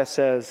Zephaniah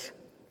says,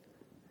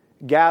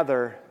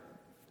 gather,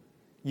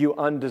 you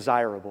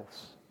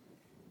undesirables.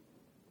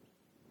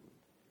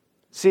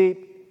 See,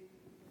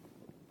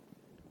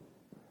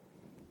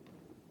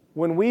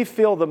 when we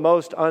feel the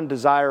most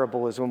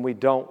undesirable is when we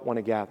don't want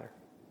to gather.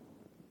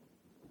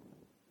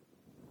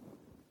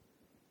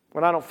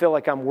 When I don't feel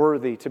like I'm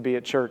worthy to be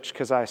at church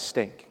because I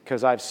stink,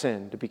 because I've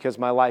sinned, because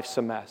my life's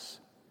a mess,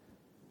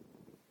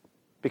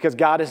 because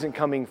God isn't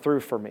coming through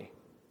for me,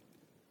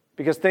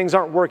 because things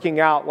aren't working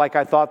out like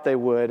I thought they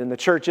would, and the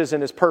church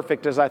isn't as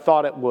perfect as I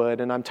thought it would,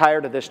 and I'm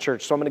tired of this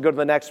church, so I'm going to go to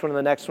the next one and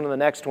the next one and the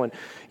next one.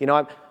 You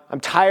know, I'm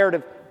tired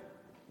of...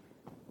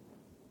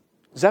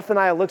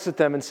 Zephaniah looks at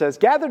them and says,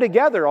 gather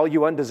together, all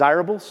you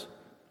undesirables.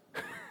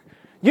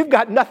 You've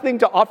got nothing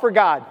to offer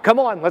God. Come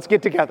on, let's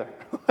get together.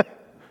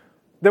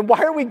 Then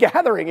why are we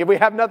gathering if we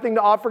have nothing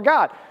to offer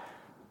God?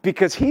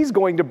 Because He's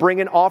going to bring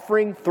an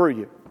offering through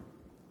you.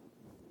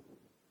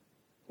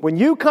 When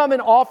you come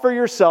and offer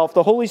yourself,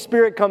 the Holy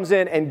Spirit comes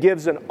in and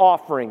gives an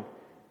offering,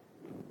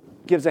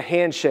 gives a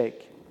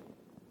handshake,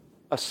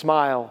 a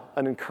smile,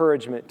 an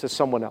encouragement to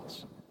someone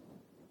else.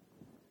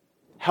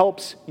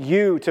 Helps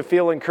you to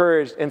feel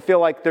encouraged and feel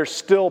like there's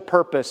still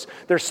purpose.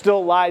 There's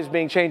still lives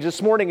being changed.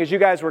 This morning as you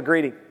guys were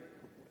greeting,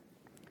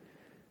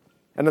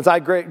 and as I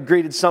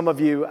greeted some of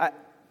you,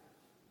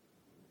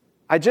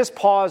 I just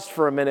paused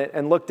for a minute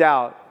and looked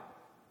out,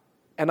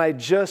 and I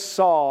just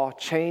saw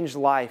changed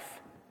life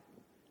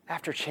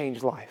after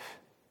changed life.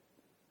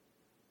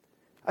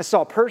 I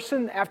saw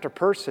person after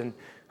person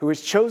who has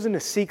chosen to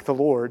seek the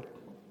Lord.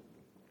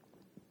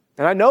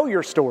 And I know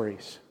your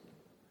stories.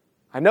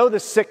 I know the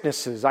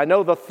sicknesses. I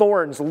know the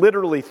thorns,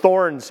 literally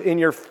thorns in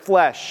your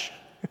flesh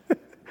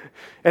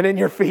and in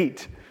your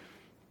feet.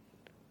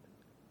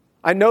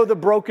 I know the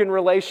broken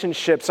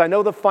relationships. I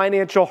know the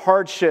financial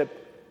hardship.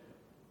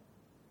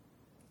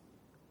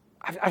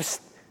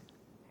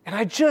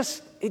 It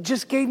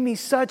just gave me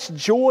such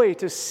joy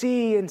to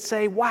see and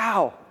say,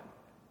 wow,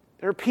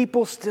 there are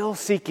people still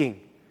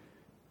seeking.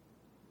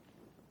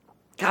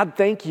 God,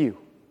 thank you.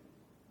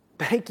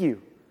 Thank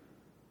you.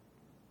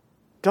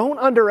 Don't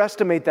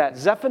underestimate that.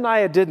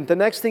 Zephaniah didn't. The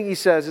next thing he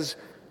says is,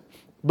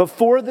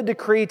 before the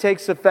decree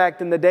takes effect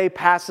and the day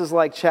passes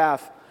like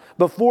chaff,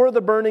 before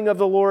the burning of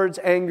the Lord's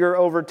anger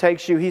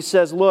overtakes you, he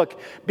says, look,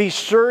 be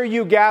sure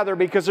you gather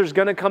because there's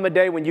going to come a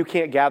day when you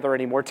can't gather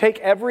anymore. Take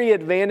every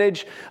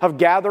advantage of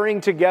gathering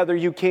together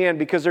you can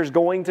because there's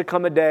going to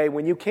come a day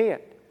when you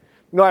can't.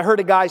 You know, I heard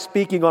a guy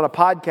speaking on a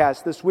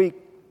podcast this week,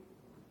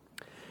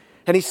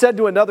 and he said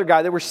to another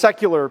guy, they were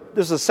secular,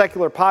 this is a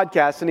secular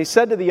podcast, and he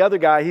said to the other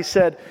guy, he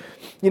said,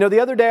 you know,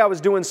 the other day I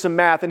was doing some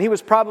math, and he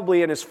was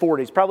probably in his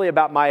 40s, probably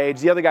about my age.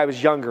 The other guy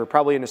was younger,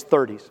 probably in his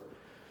 30s.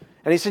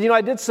 And he said, you know,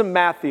 I did some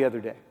math the other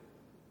day.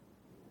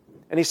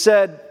 And he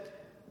said,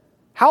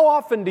 how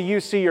often do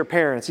you see your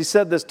parents? He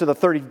said this to the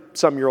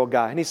 30-some-year-old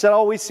guy. And he said,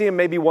 oh, we see them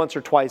maybe once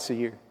or twice a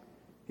year.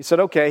 He said,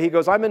 okay. He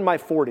goes, I'm in my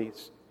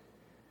 40s.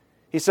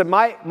 He said,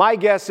 my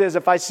guess is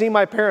if I see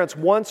my parents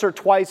once or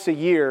twice a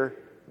year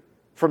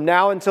from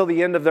now until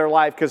the end of their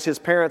life, because his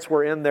parents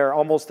were in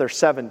almost their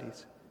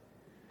 70s.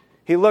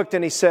 He looked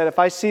and he said, if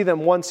I see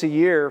them once a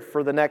year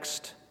for the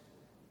next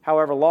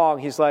however long,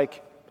 he's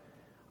like,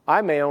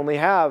 I may only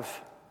have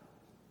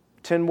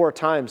 10 more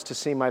times to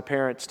see my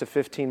parents to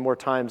 15 more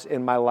times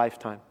in my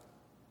lifetime.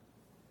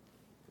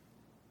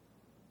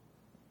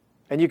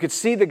 And you could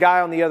see the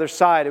guy on the other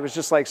side. It was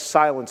just like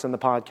silence in the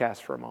podcast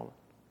for a moment.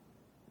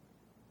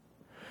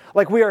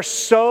 Like we are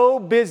so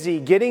busy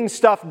getting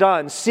stuff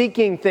done,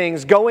 seeking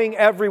things, going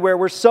everywhere.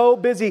 We're so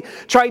busy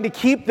trying to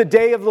keep the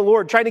day of the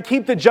Lord, trying to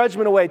keep the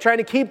judgment away, trying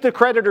to keep the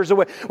creditors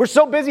away. We're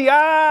so busy,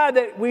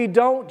 that we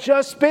don't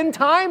just spend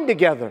time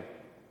together.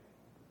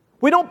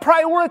 We don't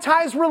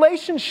prioritize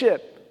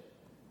relationship.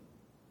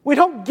 We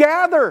don't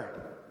gather.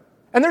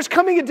 And there's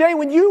coming a day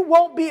when you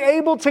won't be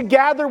able to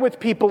gather with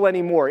people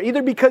anymore,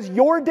 either because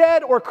you're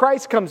dead or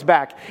Christ comes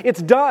back.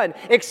 It's done,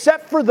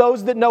 except for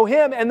those that know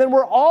Him, and then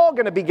we're all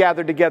going to be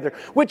gathered together,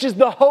 which is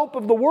the hope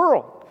of the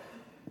world.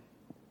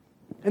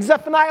 And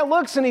Zephaniah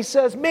looks and he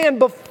says, man,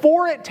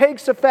 before it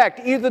takes effect,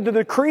 either the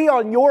decree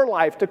on your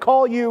life to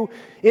call you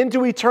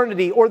into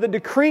eternity or the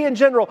decree in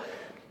general,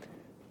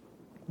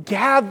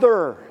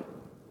 gather.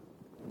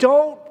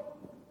 Don't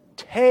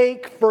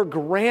take for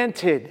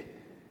granted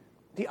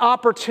the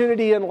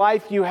opportunity in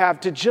life you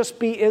have to just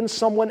be in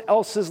someone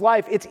else's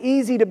life. It's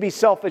easy to be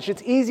selfish.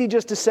 It's easy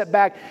just to sit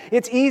back.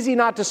 It's easy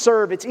not to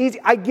serve. It's easy.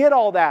 I get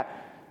all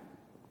that.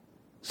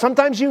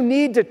 Sometimes you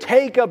need to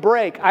take a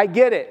break. I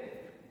get it.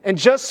 And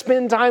just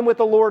spend time with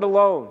the Lord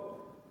alone.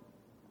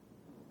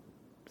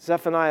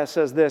 Zephaniah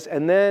says this,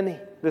 and then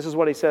this is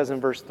what he says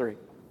in verse 3.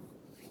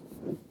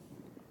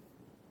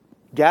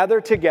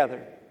 Gather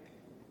together.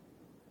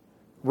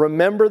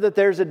 Remember that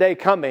there's a day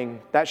coming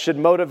that should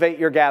motivate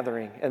your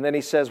gathering. And then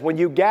he says, when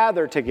you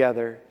gather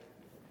together,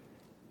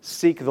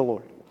 seek the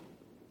Lord.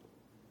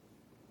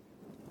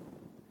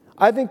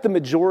 I think the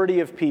majority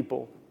of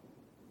people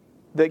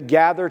that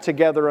gather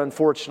together,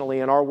 unfortunately,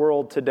 in our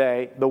world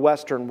today, the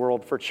Western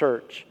world for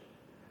church,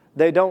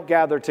 they don't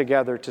gather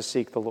together to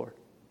seek the Lord.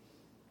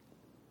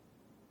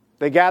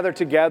 They gather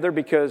together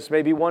because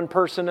maybe one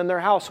person in their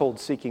household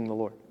is seeking the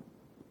Lord.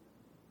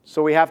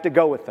 So we have to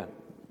go with them.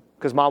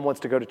 Because mom wants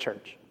to go to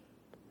church.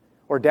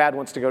 Or dad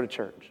wants to go to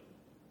church.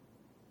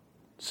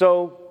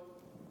 So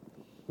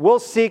we'll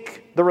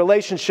seek the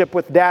relationship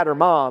with dad or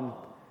mom.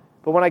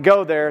 But when I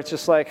go there, it's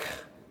just like,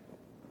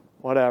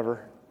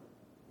 whatever.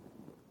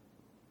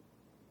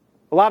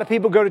 A lot of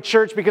people go to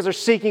church because they're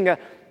seeking an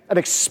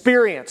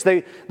experience.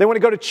 They want to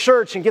go to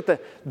church and get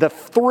the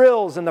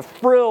thrills and the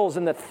frills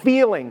and the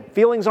feeling.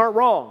 Feelings aren't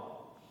wrong.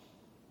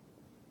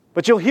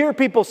 But you'll hear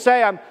people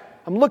say, I'm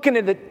looking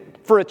at it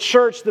for a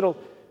church that'll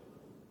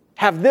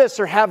have this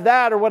or have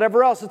that or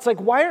whatever else. It's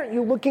like, why aren't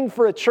you looking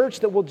for a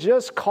church that will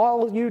just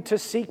call you to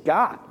seek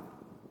God?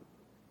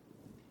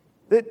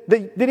 That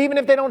even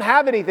if they don't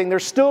have anything,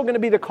 there's still going to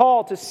be the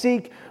call to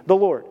seek the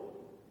Lord.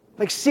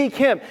 Like, seek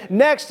Him.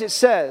 Next it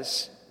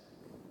says,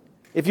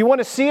 if you want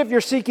to see if you're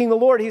seeking the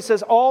Lord, he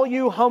says, all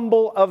you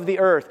humble of the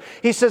earth.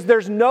 He says,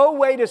 there's no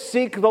way to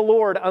seek the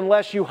Lord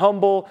unless you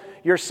humble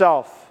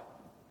yourself.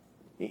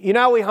 You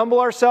know how we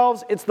humble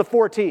ourselves? It's the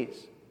 4 T's.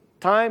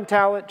 Time,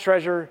 talent,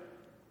 treasure,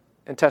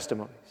 and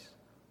testimonies.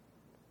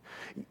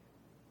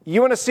 You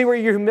want to see where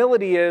your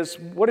humility is?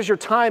 What does your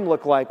time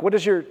look like? What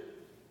does your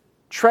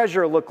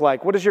treasure look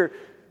like? What does your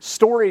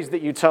stories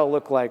that you tell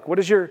look like? What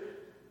is your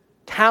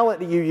talent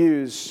that you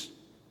use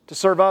to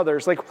serve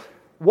others? Like,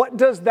 what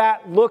does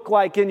that look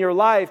like in your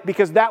life?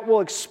 Because that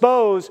will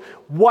expose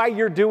why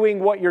you're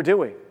doing what you're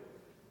doing.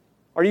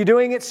 Are you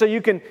doing it so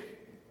you can,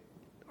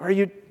 are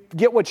you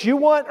get what you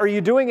want? Or are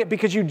you doing it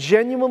because you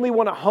genuinely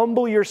want to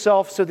humble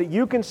yourself so that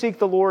you can seek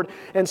the Lord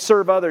and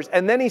serve others?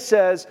 And then he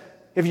says,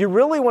 if you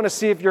really want to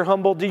see if you're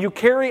humble, do you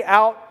carry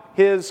out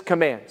His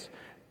commands?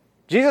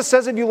 Jesus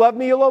says, if you love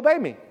me, you'll obey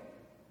me.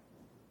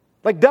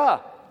 Like,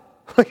 duh.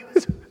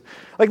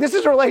 Like, this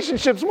is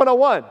relationships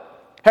 101.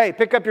 Hey,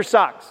 pick up your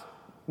socks.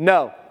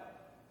 No.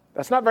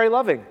 That's not very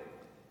loving.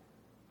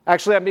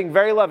 Actually, I'm being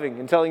very loving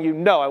and telling you,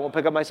 no, I won't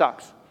pick up my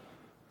socks.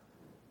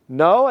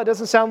 No, it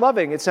doesn't sound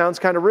loving. It sounds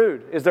kind of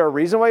rude. Is there a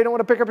reason why you don't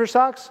want to pick up your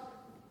socks?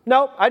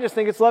 No, I just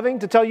think it's loving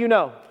to tell you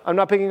no. I'm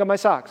not picking up my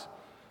socks.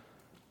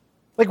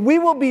 Like, we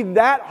will be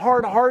that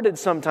hard-hearted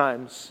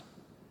sometimes.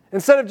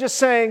 Instead of just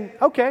saying,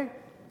 okay,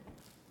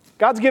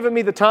 God's given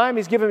me the time.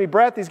 He's given me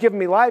breath. He's given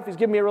me life. He's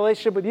given me a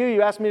relationship with you.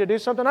 You asked me to do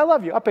something. I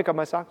love you. I'll pick up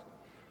my socks.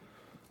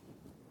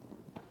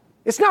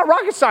 It's not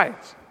rocket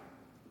science.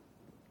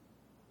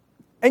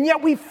 And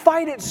yet we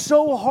fight it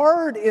so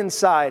hard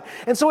inside.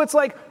 And so it's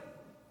like,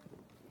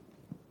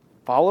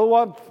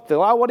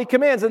 fill out what He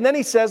commands. And then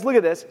He says, look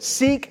at this,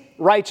 seek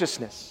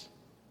righteousness.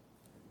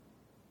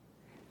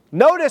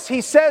 Notice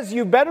He says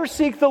you better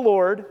seek the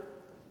Lord,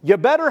 you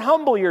better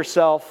humble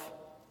yourself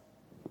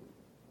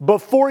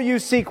before you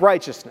seek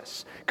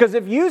righteousness. Because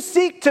if you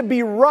seek to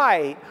be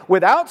right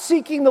without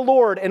seeking the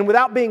Lord and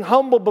without being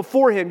humble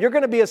before Him, you're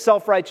going to be a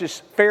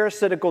self-righteous,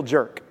 pharisaical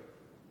jerk.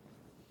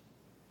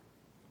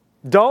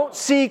 Don't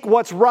seek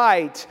what's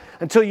right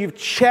until you've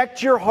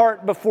checked your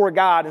heart before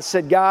God and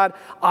said, God,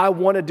 I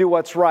want to do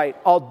what's right.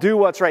 I'll do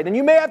what's right. And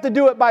you may have to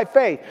do it by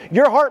faith.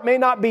 Your heart may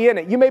not be in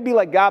it. You may be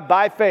like, God,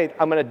 by faith,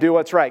 I'm going to do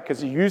what's right.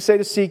 Because you say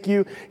to seek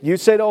you, you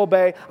say to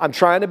obey. I'm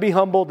trying to be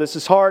humble. This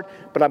is hard,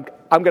 but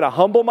I'm going to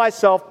humble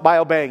myself by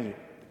obeying you.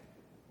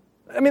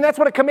 I mean, that's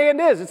what a command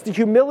is. It's the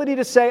humility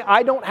to say,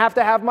 I don't have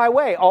to have my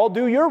way. I'll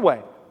do your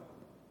way.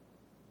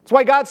 That's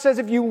why God says,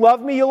 if you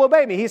love me, you'll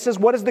obey me. He says,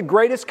 what is the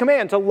greatest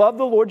command? To love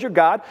the Lord your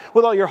God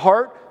with all your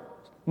heart,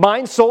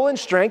 mind, soul, and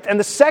strength. And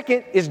the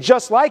second is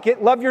just like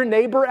it, love your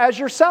neighbor as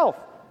yourself.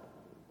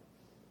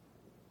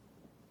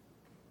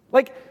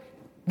 Like,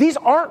 these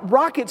aren't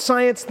rocket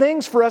science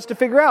things for us to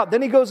figure out.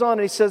 Then he goes on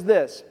and he says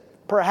this,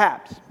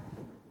 perhaps.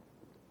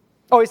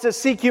 Oh, he says,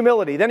 seek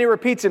humility. Then he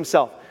repeats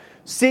himself,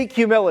 seek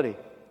humility.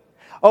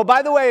 Oh,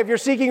 by the way, if you're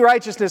seeking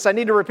righteousness, I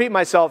need to repeat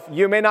myself.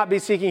 You may not be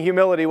seeking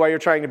humility while you're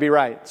trying to be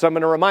right. So I'm going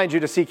to remind you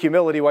to seek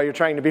humility while you're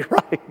trying to be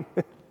right.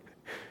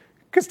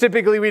 Because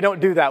typically we don't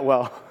do that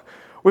well.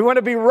 We want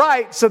to be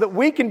right so that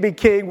we can be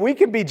king, we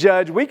can be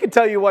judge, we can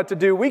tell you what to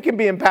do, we can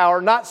be in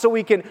power, not so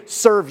we can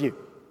serve you.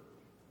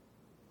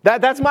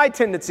 That's my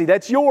tendency.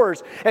 That's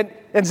yours.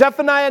 And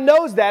Zephaniah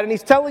knows that, and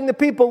he's telling the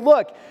people,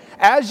 look,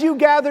 as you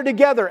gather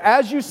together,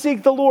 as you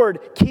seek the Lord,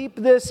 keep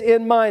this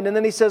in mind. And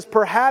then he says,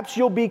 perhaps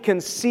you'll be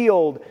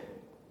concealed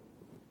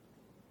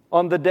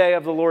on the day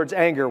of the Lord's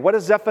anger. What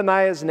does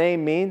Zephaniah's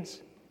name means?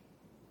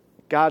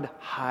 God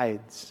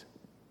hides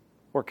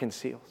or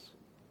conceals.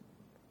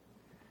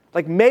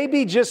 Like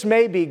maybe, just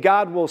maybe,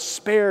 God will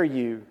spare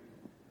you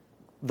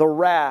the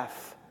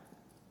wrath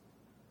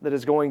that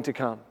is going to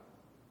come.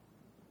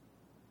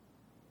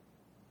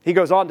 He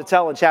goes on to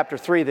tell in chapter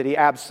 3 that he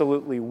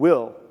absolutely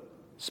will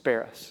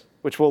spare us,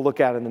 which we'll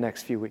look at in the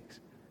next few weeks.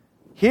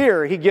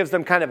 Here, he gives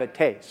them kind of a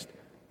taste.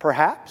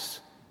 Perhaps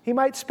he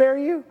might spare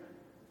you?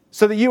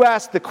 So that you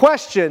ask the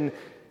question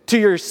to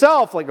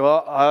yourself, like,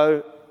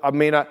 well,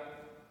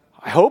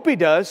 I hope he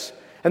does.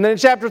 And then in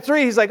chapter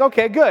 3, he's like,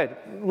 okay, good.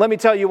 Let me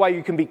tell you why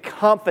you can be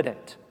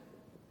confident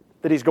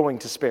that he's going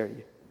to spare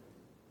you.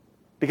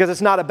 Because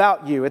it's not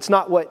about you. It's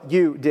not what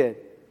you did.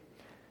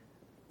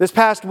 This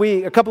past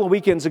week, a couple of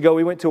weekends ago,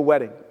 we went to a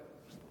wedding.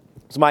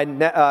 It was my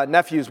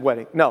nephew's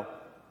wedding. No,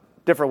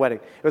 different wedding.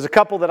 It was a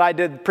couple that I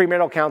did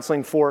premarital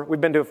counseling for.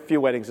 We've been to a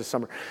few weddings this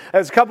summer. It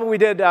was a couple I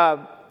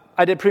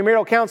did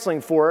premarital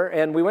counseling for,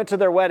 and we went to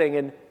their wedding,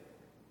 and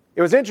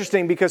it was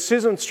interesting because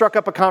Susan struck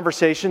up a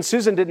conversation.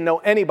 Susan didn't know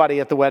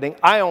anybody at the wedding.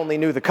 I only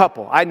knew the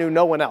couple. I knew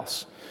no one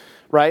else,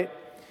 right?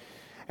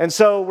 And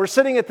so we're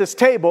sitting at this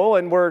table,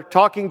 and we're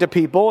talking to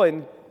people,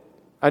 and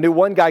I knew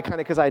one guy kind of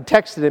because I had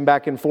texted him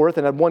back and forth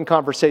and had one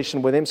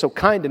conversation with him, so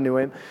kind of knew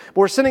him. But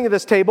we're sitting at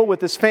this table with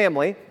this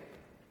family,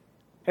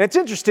 and it's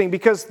interesting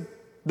because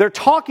they're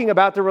talking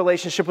about their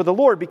relationship with the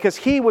Lord because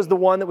he was the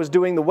one that was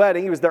doing the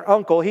wedding. He was their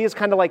uncle. He is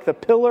kind of like the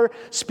pillar,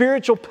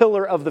 spiritual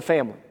pillar of the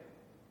family.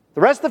 The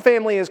rest of the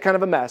family is kind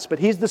of a mess, but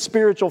he's the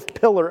spiritual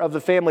pillar of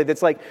the family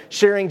that's like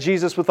sharing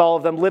Jesus with all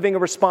of them, living a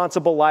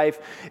responsible life,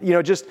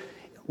 just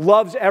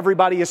loves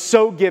everybody, is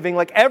so giving.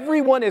 Like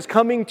everyone is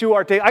coming to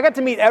our table. I got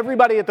to meet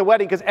everybody at the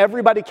wedding because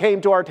everybody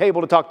came to our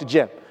table to talk to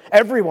Jim.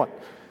 Everyone.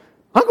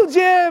 Uncle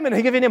Jim,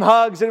 and giving him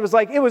hugs. And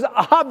it was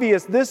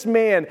obvious this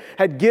man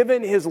had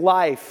given his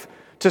life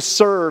to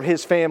serve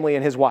his family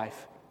and his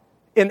wife.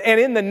 And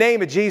in the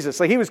name of Jesus.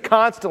 Like he was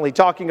constantly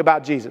talking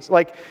about Jesus.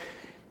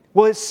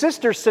 Well, his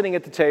sister's sitting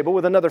at the table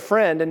with another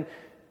friend, and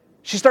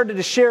she started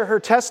to share her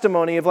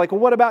testimony of well,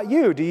 what about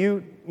you? Do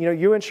you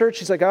in church?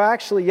 She's like, oh,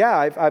 actually,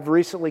 yeah, I've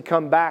recently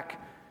come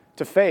back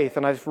to faith,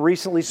 and I've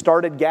recently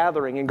started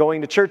gathering and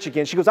going to church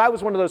again. She goes, I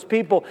was one of those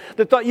people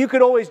that thought you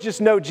could always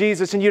just know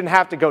Jesus and you didn't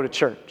have to go to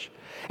church.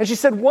 And she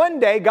said, one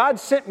day, God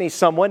sent me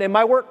someone in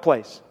my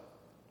workplace.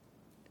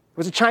 It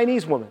was a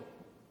Chinese woman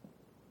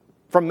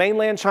from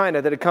mainland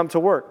China that had come to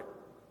work.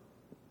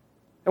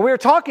 And we were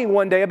talking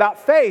one day about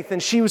faith,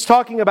 and she was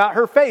talking about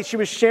her faith. She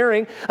was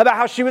sharing about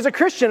how she was a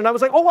Christian. And I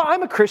was like, oh, well,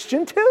 I'm a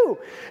Christian too.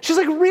 She's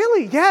like,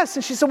 really? Yes.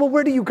 And she said, well,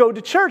 where do you go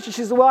to church? And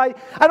she said, well,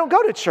 I don't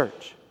go to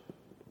church.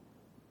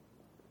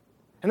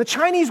 And the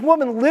Chinese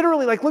woman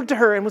literally looked at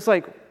her and was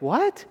like,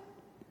 what?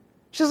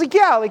 She was like,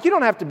 yeah, you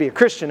don't have to be a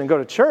Christian and go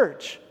to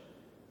church.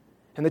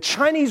 And the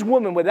Chinese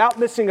woman, without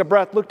missing a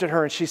breath, looked at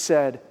her and she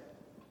said,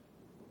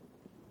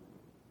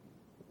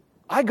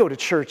 I go to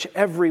church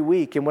every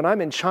week, and when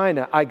I'm in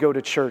China, I go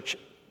to church,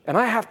 and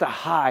I have to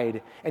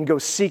hide and go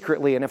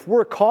secretly, and if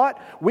we're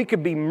caught, we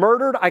could be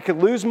murdered, I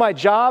could lose my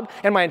job,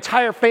 and my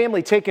entire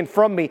family taken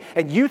from me,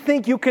 and you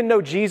think you can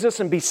know Jesus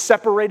and be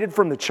separated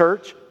from the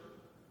church?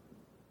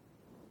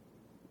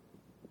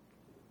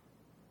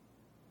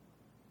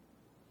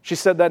 She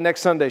said that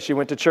next Sunday she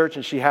went to church,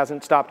 and she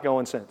hasn't stopped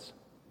going since.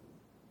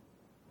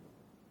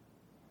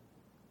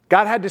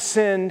 God had to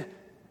send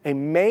a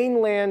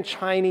mainland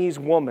Chinese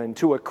woman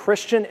to a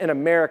Christian in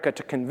America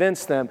to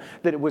convince them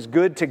that it was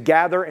good to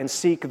gather and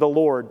seek the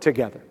Lord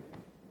together.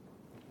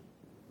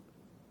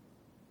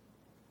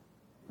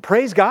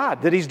 Praise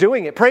God that He's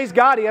doing it. Praise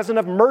God He has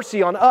enough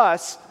mercy on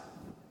us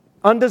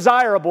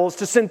undesirables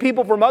to send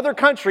people from other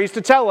countries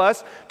to tell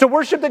us to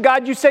worship the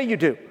God you say you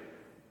do.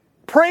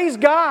 Praise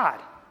God.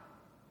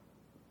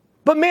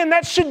 But man,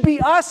 that should be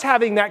us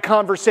having that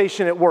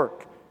conversation at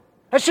work.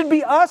 That should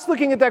be us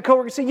looking at that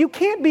coworker and saying, you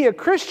can't be a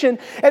Christian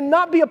and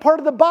not be a part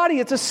of the body.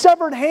 It's a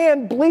severed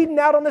hand bleeding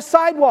out on the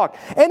sidewalk.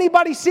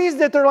 Anybody sees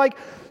that, they're like,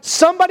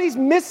 somebody's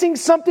missing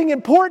something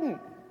important.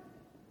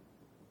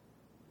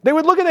 They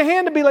would look at the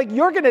hand and be like,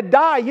 you're going to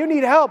die. You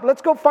need help.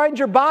 Let's go find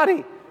your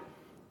body.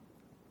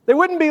 They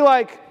wouldn't be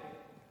like,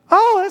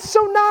 oh, that's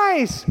so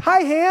nice. Hi,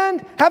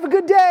 hand. Have a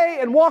good day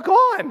and walk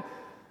on.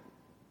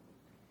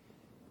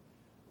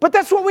 But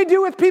that's what we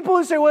do with people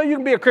who say, well, you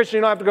can be a Christian.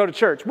 You don't have to go to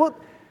church. Well,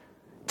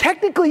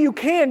 technically you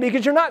can,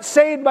 because you're not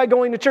saved by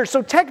going to church.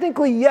 So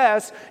technically,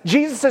 yes,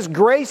 Jesus says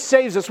grace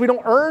saves us. We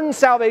don't earn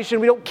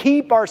salvation. We don't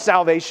keep our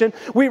salvation.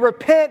 We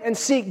repent and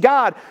seek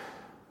God.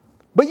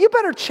 But you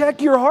better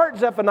check your heart,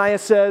 Zephaniah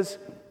says,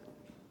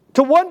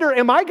 to wonder,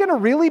 am I going to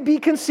really be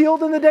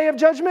concealed in the day of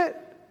judgment?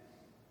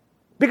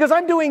 Because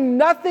I'm doing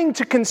nothing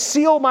to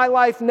conceal my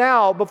life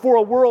now before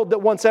a world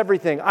that wants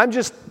everything. I'm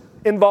just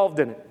involved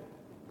in it.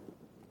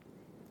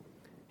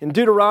 In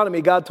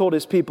Deuteronomy, God told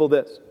his people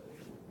this.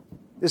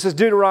 This is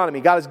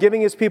Deuteronomy. God is giving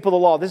his people the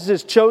law. This is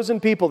his chosen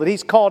people that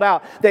he's called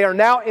out. They are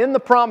now in the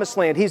promised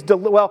land.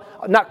 Well,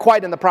 not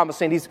quite in the promised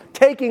land. He's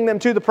taking them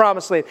to the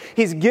promised land.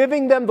 He's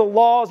giving them the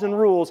laws and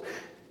rules,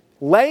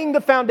 laying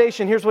the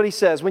foundation. Here's what he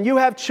says. When you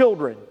have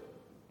children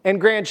and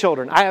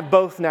grandchildren, I have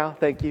both now,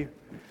 thank you.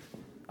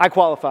 I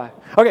qualify.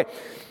 Okay.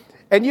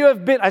 And you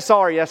have been, I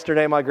saw her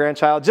yesterday, my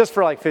grandchild, just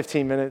for like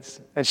 15 minutes.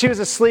 And she was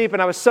asleep,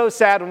 and I was so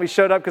sad when we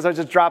showed up because I was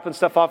just dropping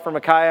stuff off for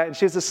Micaiah, and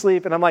she was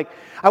asleep. And I'm like,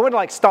 I wouldn't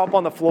like stomp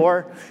on the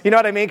floor. You know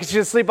what I mean? Because she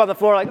was asleep on the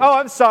floor, like, oh,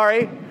 I'm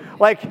sorry.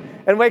 Like,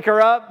 and wake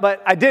her up,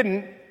 but I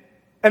didn't.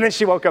 And then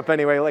she woke up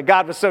anyway. Like,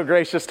 God was so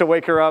gracious to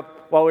wake her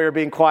up while we were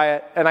being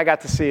quiet, and I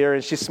got to see her,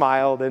 and she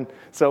smiled. And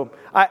so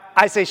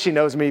I say she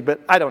knows me, but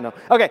I don't know.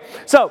 Okay,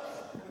 so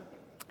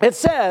it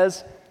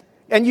says,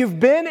 and you've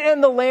been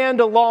in the land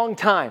a long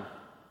time.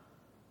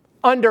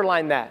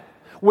 Underline that.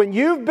 When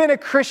you've been a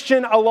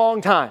Christian a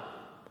long time,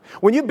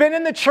 when you've been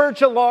in the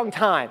church a long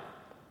time,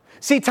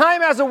 see,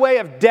 time has a way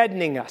of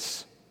deadening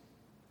us.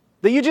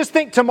 That you just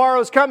think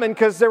tomorrow's coming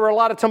because there were a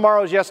lot of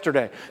tomorrows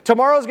yesterday.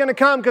 Tomorrow's going to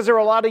come because there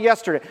were a lot of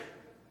yesterday.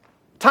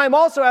 Time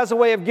also has a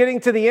way of getting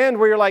to the end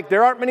where you're like,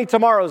 there aren't many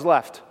tomorrows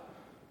left.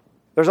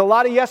 There's a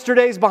lot of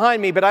yesterdays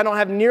behind me, but I don't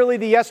have nearly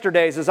the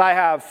yesterdays as I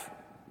have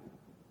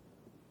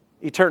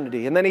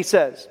eternity. And then he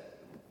says,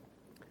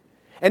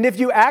 and if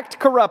you act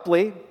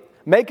corruptly,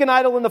 make an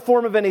idol in the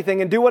form of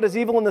anything, and do what is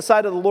evil in the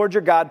sight of the Lord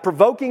your God,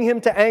 provoking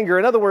him to anger.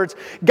 In other words,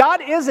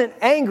 God isn't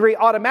angry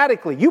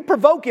automatically. You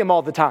provoke him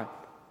all the time.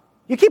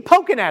 You keep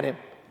poking at him,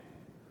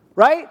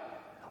 right?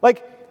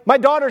 Like, my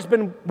daughter's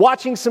been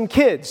watching some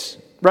kids,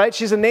 right?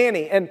 She's a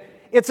nanny, and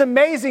it's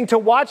amazing to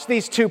watch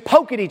these two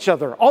poke at each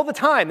other all the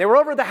time. They were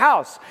over at the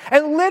house,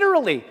 and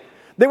literally,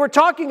 they were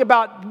talking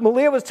about,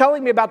 Malia was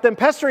telling me about them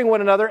pestering one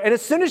another, and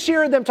as soon as she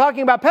heard them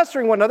talking about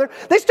pestering one another,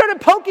 they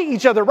started poking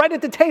each other right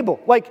at the table,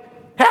 like,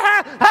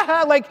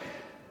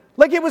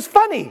 like it was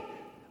funny.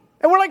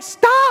 And we're like,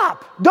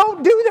 stop,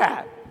 don't do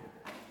that.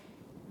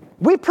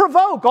 We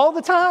provoke all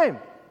the time.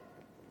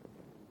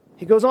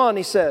 He goes on,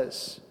 he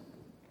says,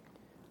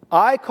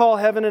 I call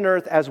heaven and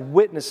earth as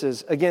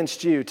witnesses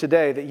against you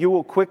today that you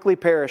will quickly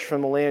perish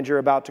from the land you're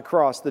about to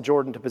cross the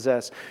Jordan to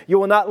possess. You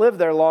will not live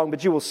there long,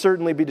 but you will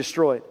certainly be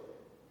destroyed.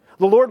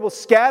 The Lord will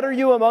scatter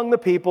you among the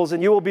peoples,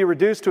 and you will be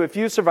reduced to a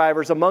few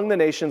survivors among the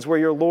nations where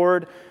your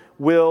Lord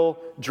will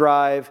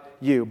drive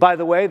you. By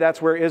the way,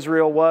 that's where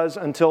Israel was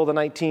until the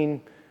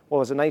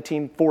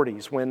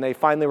 1940s when they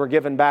finally were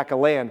given back a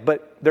land.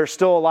 But there's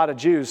still a lot of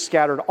Jews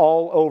scattered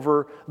all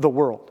over the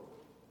world.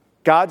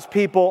 God's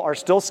people are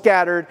still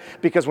scattered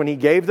because when he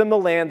gave them the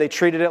land, they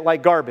treated it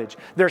like garbage.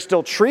 They're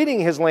still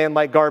treating his land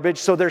like garbage,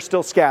 so they're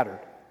still scattered.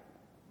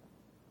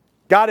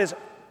 God is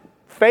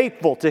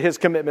faithful to his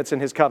commitments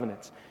and his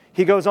covenants.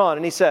 He goes on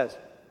and he says,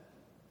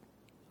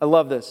 I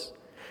love this.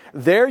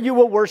 There you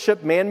will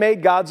worship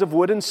man-made gods of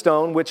wood and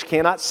stone, which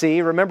cannot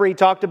see. Remember he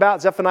talked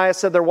about, Zephaniah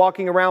said they're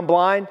walking around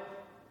blind.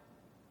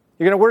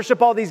 You're going to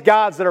worship all these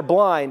gods that are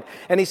blind.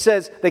 And he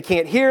says they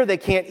can't hear, they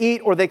can't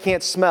eat, or they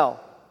can't smell.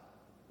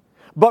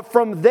 But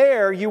from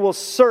there you will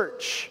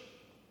search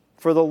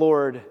for the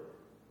Lord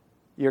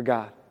your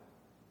God.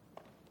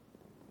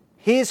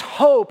 His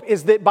hope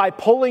is that by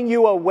pulling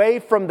you away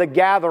from the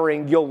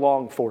gathering, you'll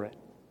long for it.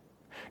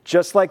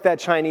 Just like that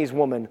Chinese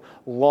woman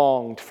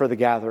longed for the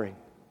gathering.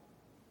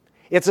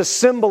 It's a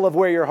symbol of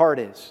where your heart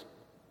is.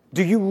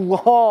 Do you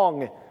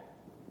long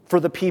for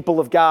the people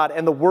of God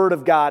and the Word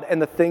of God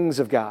and the things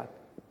of God?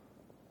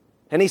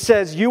 And he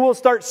says, you will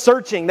start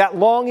searching. That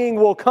longing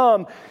will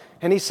come.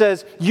 And he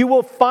says, you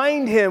will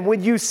find him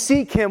when you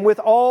seek him with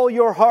all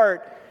your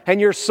heart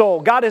and your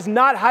soul. God is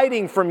not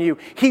hiding from you.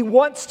 He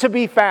wants to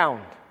be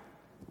found.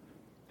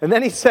 And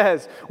then he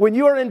says, when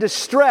you are in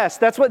distress,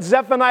 that's what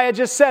Zephaniah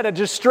just said, a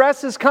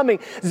distress is coming.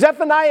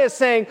 Zephaniah is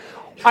saying,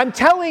 I'm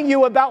telling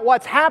you about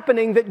what's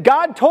happening that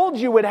God told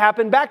you would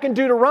happen back in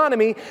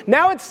Deuteronomy.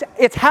 Now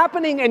it's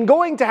happening and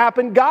going to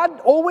happen. God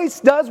always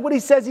does what he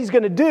says he's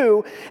going to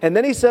do. And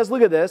then he says,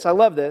 look at this, I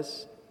love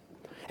this.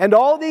 And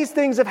all these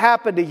things have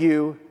happened to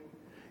you.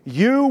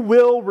 You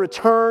will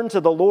return to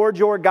the Lord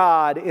your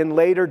God in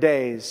later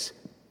days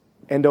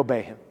and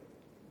obey him.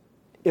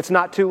 It's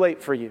not too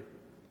late for you.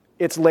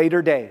 It's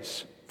later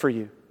days for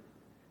you.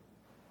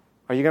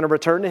 Are you going to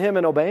return to him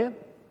and obey him?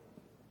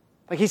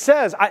 Like he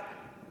says,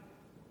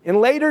 in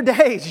later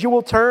days, you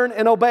will turn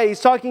and obey. He's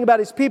talking about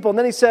his people. And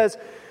then he says,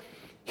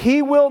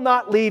 he will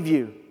not leave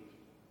you,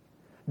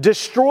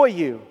 destroy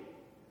you,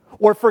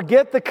 or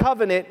forget the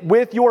covenant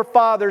with your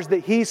fathers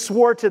that he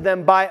swore to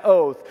them by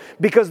oath,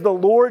 because the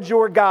Lord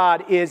your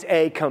God is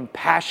a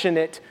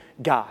compassionate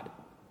God.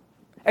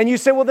 And you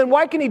say, well, then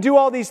why can he do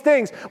all these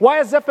things? Why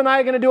is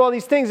Zephaniah going to do all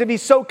these things if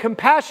he's so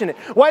compassionate?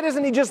 Why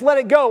doesn't he just let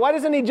it go? Why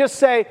doesn't he just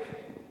say,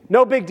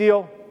 no big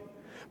deal?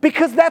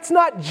 Because that's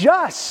not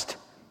just.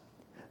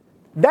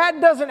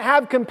 That doesn't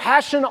have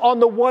compassion on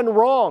the one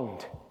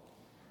wronged.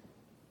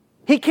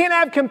 He can't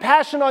have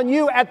compassion on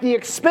you at the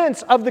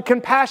expense of the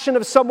compassion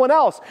of someone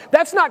else.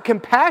 That's not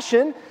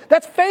compassion.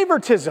 That's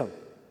favoritism.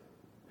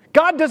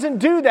 God doesn't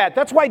do that.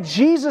 That's why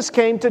Jesus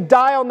came to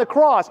die on the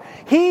cross.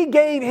 He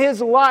gave his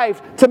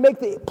life to make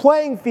the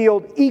playing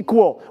field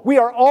equal. We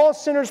are all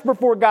sinners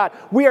before God.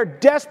 We are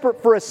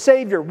desperate for a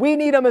Savior. We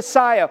need a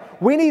Messiah.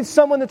 We need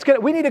someone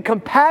we need a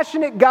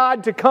compassionate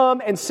God to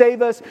come and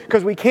save us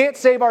because we can't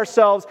save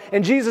ourselves.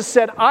 And Jesus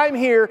said, I'm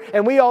here.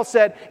 And we all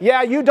said,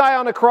 yeah, you die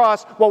on the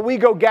cross while we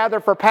go gather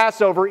for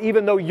Passover,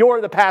 even though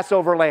you're the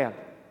Passover lamb.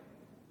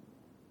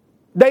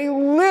 They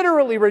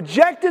literally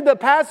rejected the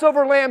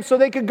Passover lamb so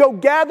they could go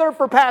gather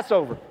for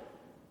Passover.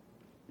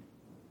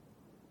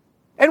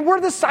 And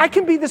I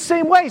can be the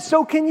same way,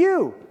 so can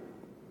you.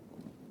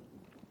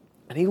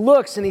 And he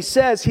looks and he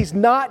says he's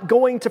not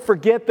going to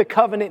forget the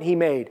covenant he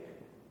made.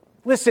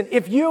 Listen,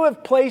 if you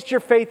have placed your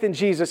faith in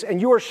Jesus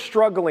and you are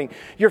struggling,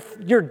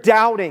 you're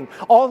doubting,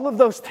 all of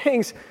those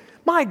things,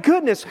 my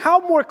goodness, how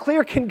more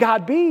clear can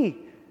God be?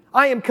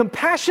 I am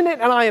compassionate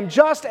and I am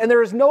just, and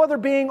there is no other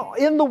being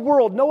in the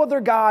world, no other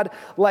God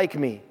like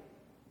me.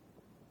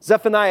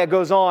 Zephaniah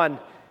goes on,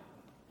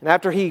 and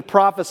after he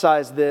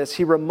prophesies this,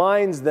 he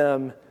reminds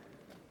them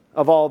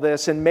of all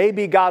this, and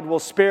maybe God will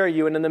spare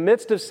you. And in the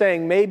midst of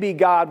saying, maybe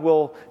God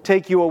will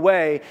take you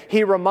away,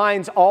 he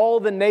reminds all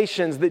the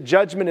nations that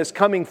judgment is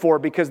coming for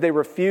because they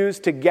refuse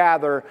to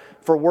gather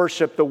for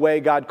worship the way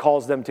God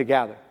calls them to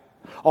gather.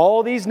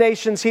 All these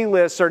nations he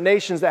lists are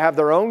nations that have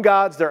their own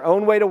gods, their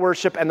own way to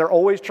worship, and they're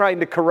always trying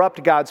to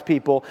corrupt God's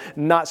people,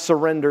 not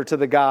surrender to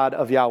the God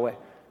of Yahweh.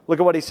 Look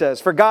at what he says.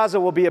 For Gaza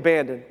will be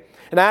abandoned,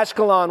 and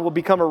Ashkelon will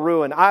become a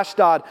ruin.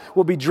 Ashdod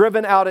will be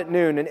driven out at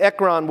noon, and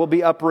Ekron will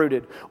be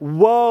uprooted.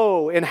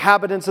 Woe,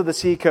 inhabitants of the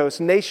seacoast,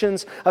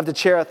 nations of the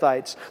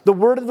Cherethites. The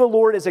word of the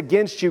Lord is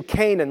against you,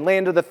 Canaan,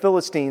 land of the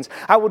Philistines.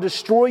 I will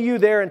destroy you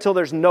there until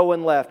there's no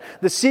one left.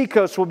 The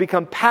seacoast will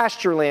become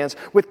pasture lands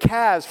with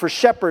calves for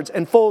shepherds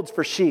and folds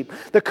for sheep.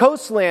 The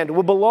coastland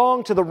will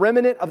belong to the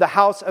remnant of the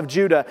house of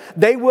Judah.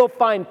 They will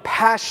find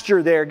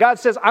pasture there. God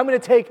says, I'm going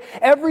to take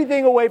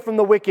everything away from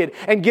the wicked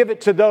and give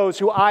it to those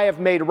who I have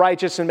made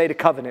righteous and made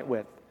a covenant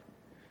with.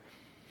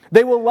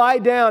 They will lie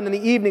down in the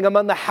evening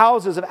among the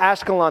houses of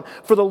Ashkelon,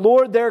 for the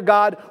Lord their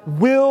God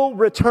will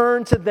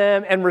return to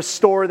them and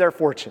restore their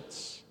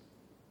fortunes.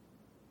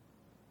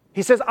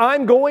 He says,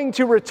 I'm going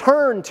to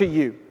return to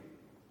you.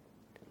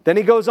 Then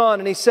he goes on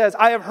and he says,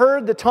 I have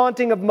heard the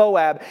taunting of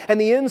Moab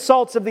and the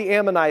insults of the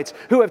Ammonites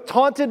who have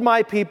taunted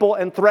my people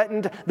and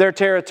threatened their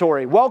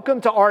territory.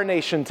 Welcome to our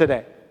nation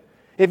today.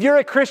 If you're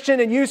a Christian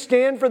and you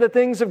stand for the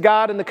things of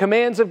God and the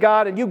commands of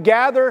God and you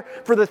gather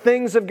for the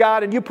things of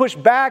God and you push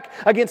back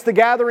against the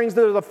gatherings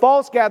that are the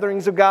false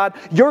gatherings of God,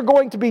 you're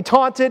going to be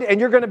taunted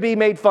and you're going to be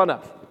made fun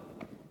of.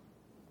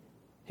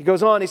 He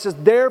goes on, he says,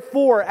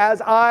 therefore,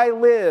 as I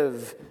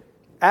live,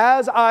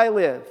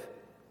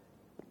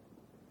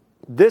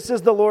 this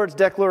is the Lord's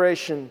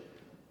declaration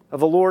of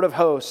the Lord of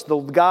hosts, the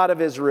God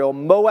of Israel.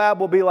 Moab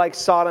will be like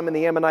Sodom and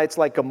the Ammonites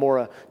like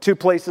Gomorrah, two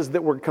places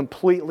that were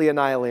completely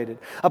annihilated.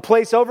 A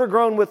place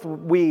overgrown with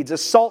weeds, a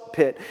salt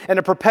pit, and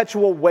a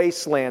perpetual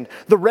wasteland.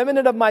 The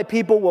remnant of my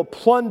people will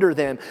plunder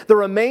them. The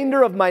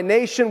remainder of my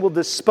nation will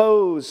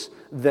dispose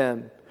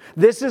them.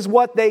 This is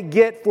what they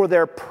get for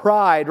their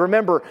pride.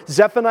 Remember,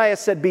 Zephaniah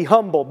said, be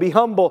humble, be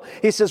humble.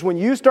 He says, when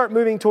you start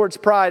moving towards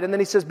pride, and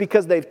then he says,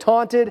 because they've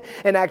taunted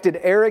and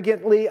acted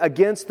arrogantly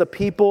against the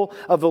people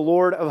of the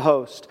Lord of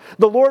hosts.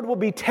 The Lord will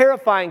be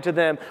terrifying to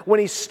them when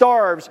he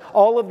starves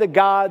all of the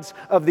gods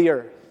of the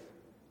earth.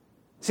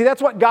 See,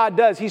 that's what God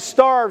does. He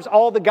starves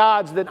all the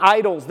gods, the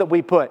idols that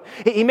we put.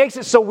 He makes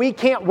it so we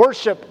can't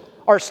worship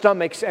our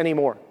stomachs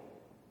anymore.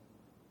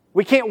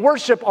 We can't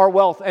worship our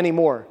wealth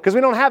anymore because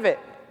we don't have it.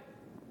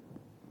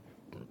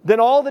 Then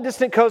all the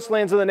distant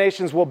coastlands of the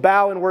nations will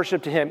bow and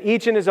worship to him,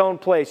 each in his own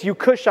place. You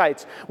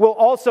Cushites will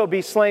also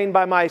be slain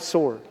by my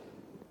sword.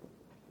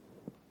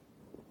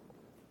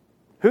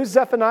 Who's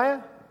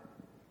Zephaniah?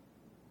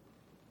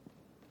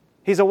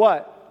 He's a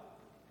what?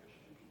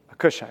 A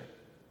Cushite.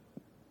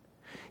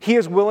 He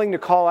is willing to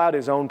call out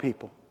his own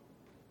people.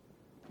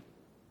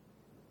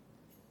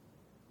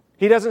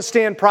 He doesn't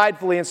stand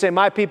pridefully and say,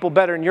 my people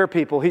better than your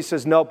people. He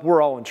says, nope,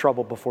 we're all in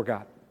trouble before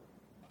God.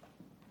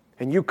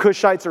 And you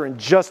Cushites are in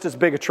just as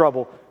big a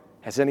trouble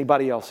as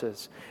anybody else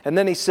is. And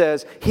then he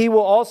says, he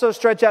will also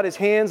stretch out his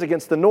hands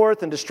against the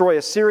north and destroy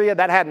Assyria.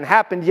 That hadn't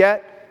happened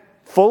yet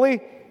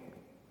fully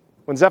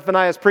when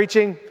Zephaniah is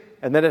preaching,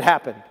 and then it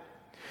happened.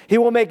 He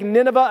will make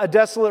Nineveh a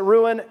desolate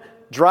ruin,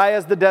 dry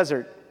as the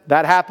desert.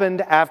 That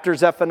happened after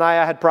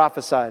Zephaniah had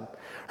prophesied.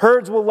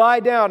 Herds will lie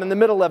down in the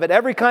middle of it.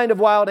 Every kind of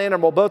wild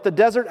animal, both the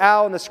desert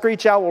owl and the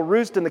screech owl, will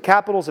roost in the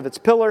capitals of its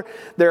pillar.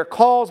 Their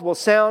calls will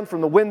sound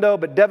from the window,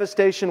 but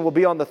devastation will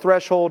be on the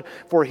threshold,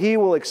 for he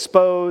will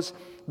expose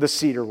the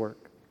cedar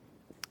work.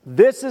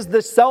 This is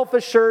the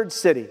self-assured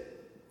city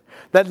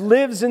that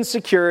lives in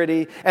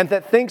security and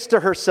that thinks to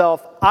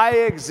herself, I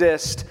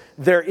exist,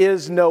 there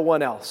is no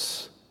one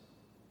else.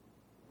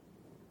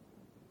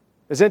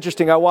 It's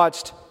interesting, I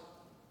watched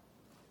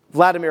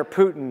Vladimir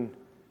Putin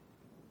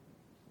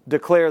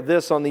declare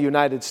this on the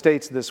United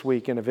States this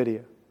week in a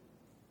video.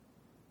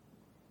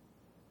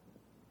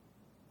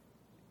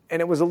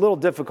 And it was a little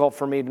difficult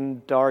for me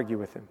to argue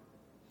with him.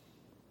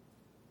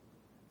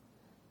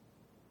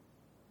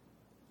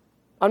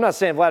 I'm not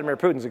saying Vladimir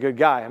Putin's a good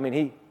guy. I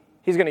mean,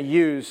 he's going to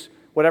use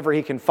whatever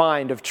he can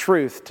find of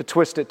truth to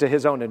twist it to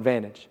his own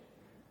advantage.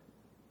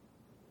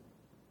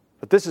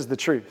 But this is the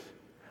truth.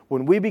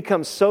 When we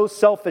become so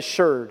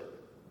self-assured,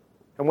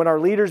 and when our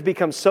leaders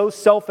become so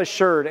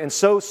self-assured and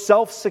so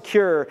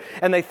self-secure,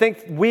 and they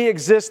think we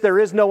exist, there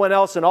is no one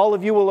else, and all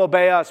of you will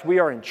obey us, we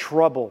are in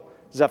trouble,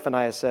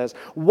 Zephaniah says.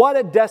 What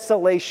a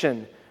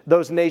desolation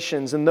those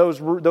nations and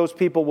those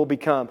people will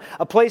become.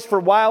 A place for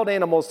wild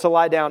animals to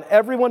lie down.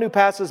 Everyone who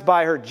passes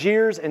by her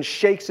jeers and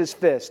shakes his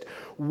fist.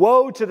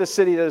 Woe to the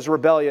city that is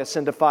rebellious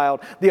and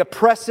defiled, the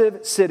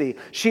oppressive city.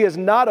 She has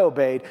not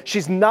obeyed.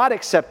 She's not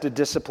accepted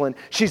discipline.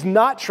 She's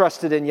not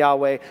trusted in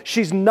Yahweh.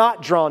 She's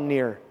not drawn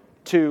near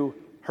to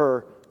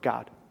her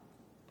God.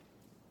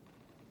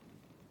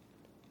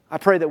 I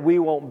pray that we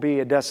won't be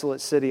a desolate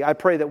city. I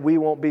pray that we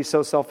won't be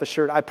so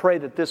self-assured. I pray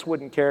that this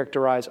wouldn't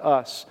characterize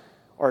us,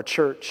 our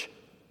church,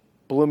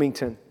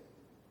 Bloomington.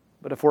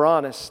 But if we're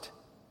honest,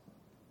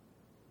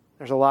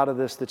 there's a lot of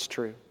this that's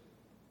true.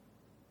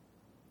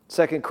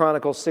 2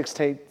 Chronicles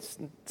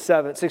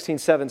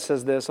 16:7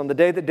 says this, on the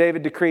day that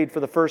David decreed for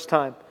the first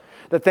time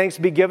that thanks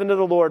be given to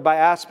the Lord by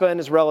Aspa and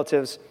his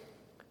relatives,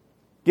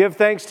 give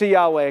thanks to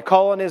Yahweh,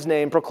 call on his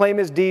name, proclaim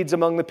his deeds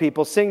among the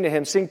people, sing to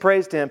him, sing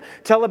praise to him,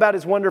 tell about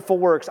his wonderful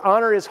works,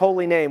 honor his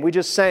holy name. We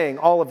just sang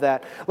all of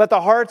that. Let the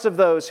hearts of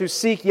those who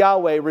seek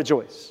Yahweh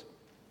rejoice.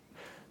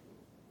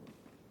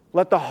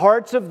 Let the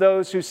hearts of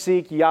those who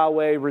seek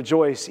Yahweh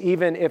rejoice,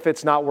 even if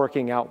it's not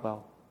working out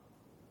well.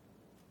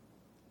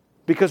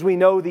 Because we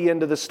know the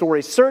end of the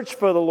story. Search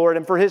for the Lord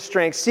and for his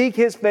strength. Seek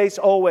his face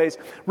always.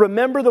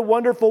 Remember the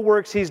wonderful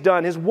works he's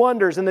done, his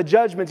wonders and the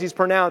judgments he's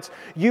pronounced.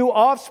 You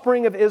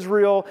offspring of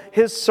Israel,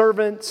 his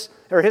servant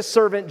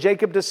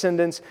Jacob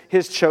descendants,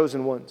 his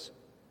chosen ones.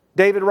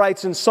 David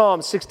writes in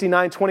Psalm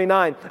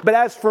 69:29, but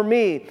as for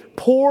me,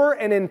 poor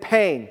and in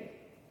pain.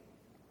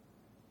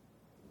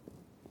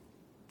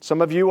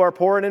 Some of you are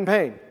poor and in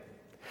pain.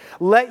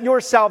 Let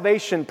your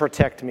salvation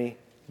protect me,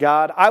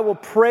 God. I will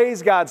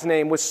praise God's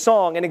name with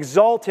song and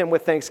exalt him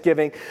with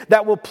thanksgiving.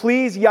 That will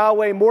please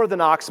Yahweh more than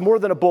ox, more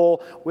than a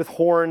bull with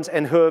horns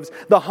and hooves.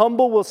 The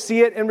humble will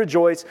see it and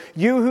rejoice.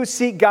 You who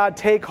seek God,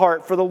 take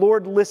heart, for the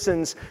Lord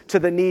listens to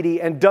the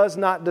needy and does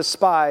not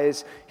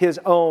despise his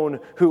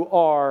own who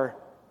are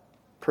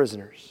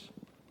prisoners.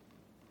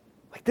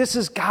 This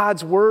is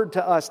God's word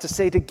to us to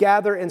say to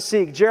gather and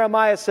seek.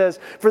 Jeremiah says,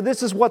 for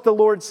this is what the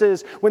Lord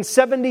says, when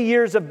 70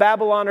 years of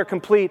Babylon are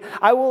complete,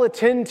 I will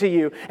attend to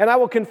you and I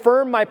will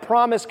confirm my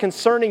promise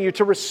concerning you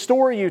to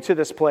restore you to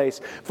this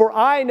place. For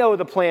I know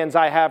the plans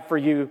I have for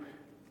you,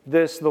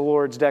 this the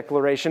Lord's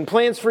declaration.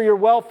 Plans for your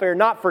welfare,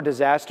 not for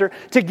disaster,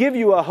 to give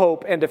you a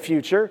hope and a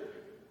future.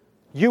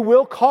 You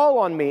will call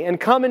on me and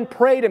come and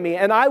pray to me,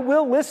 and I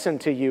will listen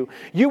to you.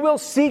 You will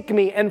seek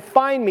me and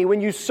find me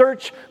when you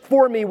search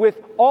for me with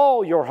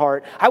all your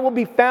heart. I will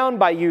be found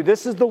by you.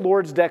 This is the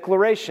Lord's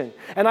declaration.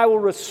 And I will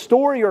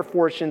restore your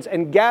fortunes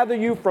and gather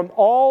you from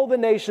all the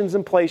nations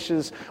and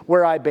places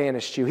where I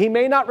banished you. He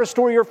may not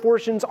restore your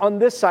fortunes on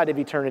this side of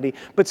eternity,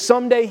 but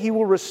someday he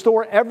will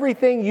restore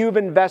everything you've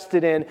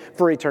invested in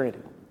for eternity.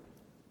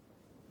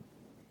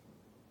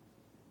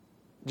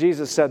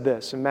 Jesus said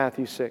this in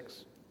Matthew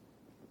 6.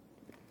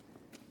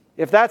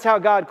 If that's how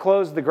God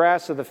clothes the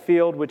grass of the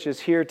field, which is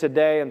here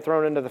today and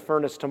thrown into the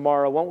furnace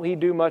tomorrow, won't he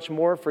do much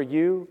more for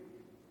you,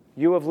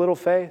 you of little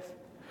faith?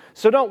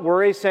 So don't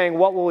worry saying,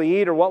 what will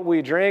we eat or what will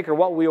we drink or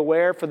what will we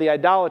wear? For the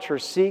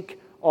idolaters seek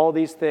all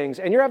these things.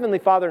 And your heavenly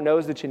Father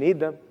knows that you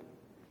need them.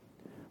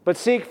 But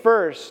seek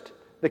first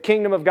the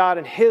kingdom of God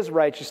and his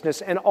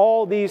righteousness, and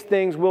all these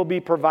things will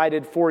be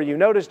provided for you.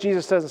 Notice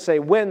Jesus doesn't say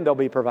when they'll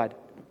be provided.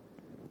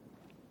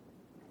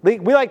 We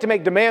like to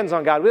make demands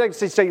on God. We like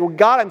to say, well,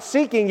 God, I'm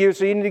seeking you,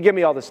 so you need to give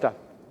me all this stuff.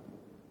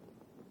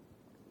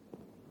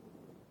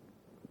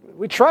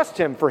 We trust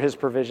him for his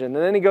provision.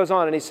 And then he goes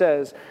on and he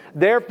says,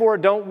 therefore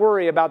don't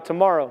worry about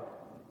tomorrow,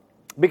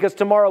 because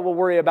tomorrow will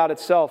worry about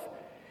itself.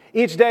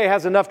 Each day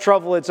has enough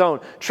trouble of its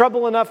own.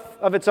 Trouble enough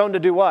of its own to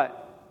do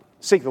what?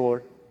 Seek the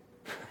Lord.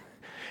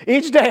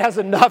 Each day has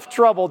enough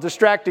trouble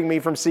distracting me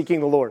from seeking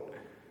the Lord.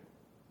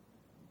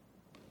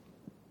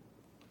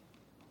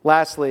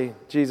 Lastly,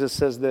 Jesus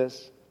says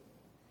this.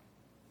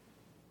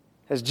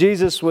 As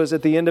Jesus was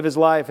at the end of his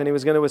life and he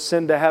was going to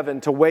ascend to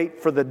heaven to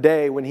wait for the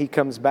day when he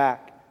comes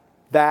back,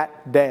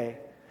 that day,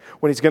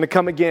 when he's going to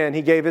come again,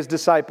 he gave his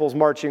disciples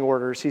marching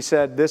orders. He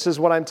said, this is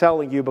what I'm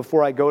telling you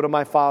before I go to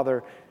my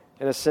Father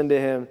and ascend to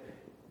him.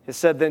 It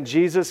said, then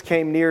Jesus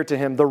came near to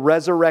him. The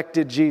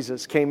resurrected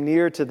Jesus came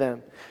near to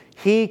them.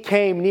 He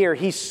came near.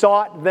 He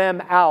sought them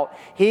out.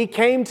 He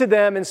came to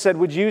them and said,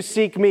 would you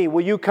seek me?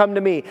 Will you come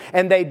to me?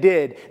 And they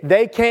did.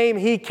 They came,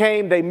 he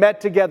came, they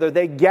met together.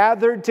 They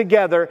gathered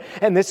together.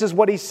 And this is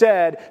what he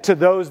said to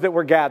those that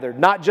were gathered.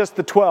 Not just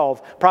the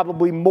 12,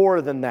 probably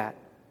more than that.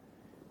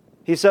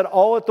 He said,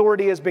 all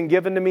authority has been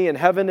given to me in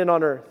heaven and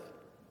on earth.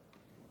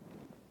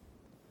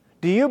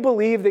 Do you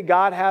believe that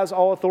God has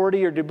all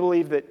authority, or do you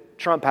believe that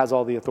Trump has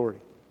all the authority?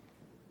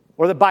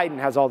 Or that Biden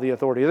has all the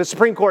authority, or the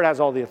Supreme Court has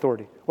all the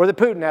authority, or that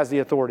Putin has the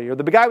authority, or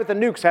the guy with the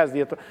nukes has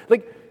the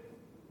authority?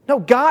 No,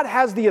 God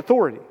has the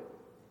authority.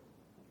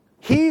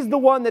 He's the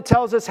one that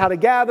tells us how to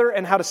gather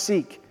and how to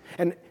seek,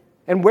 and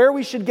where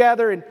we should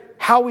gather and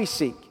how we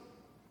seek.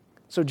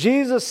 So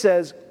Jesus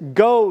says,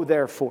 go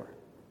therefore.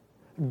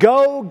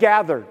 Go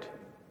gathered.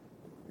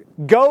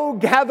 Go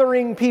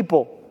gathering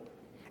people.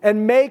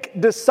 And make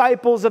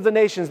disciples of the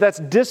nations. That's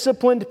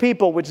disciplined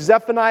people, which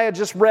Zephaniah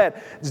just read.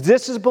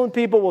 Disciplined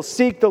people will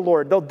seek the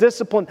Lord. They'll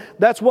discipline.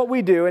 That's what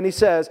we do. And he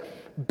says,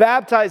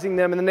 baptizing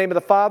them in the name of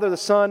the Father, the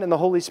Son, and the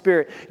Holy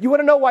Spirit. You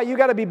want to know why you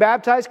got to be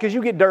baptized? Because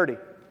you get dirty.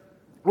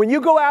 When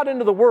you go out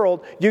into the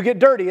world, you get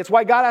dirty. It's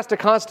why God has to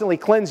constantly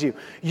cleanse you.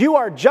 You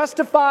are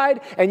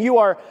justified and you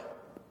are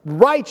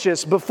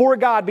righteous before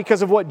God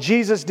because of what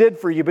Jesus did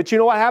for you. But you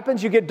know what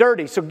happens? You get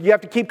dirty. So you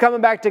have to keep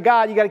coming back to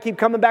God. You got to keep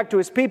coming back to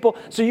his people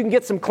so you can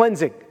get some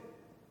cleansing.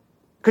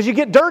 Because you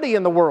get dirty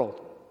in the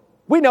world.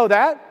 We know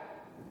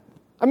that.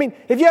 I mean,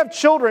 if you have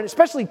children,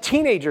 especially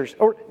teenagers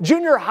or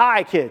junior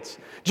high kids,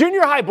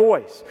 junior high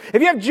boys,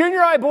 if you have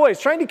junior high boys,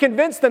 trying to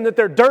convince them that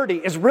they're dirty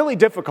is really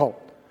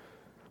difficult.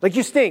 Like,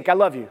 you stink, I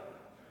love you.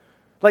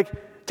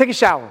 Like, take a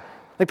shower.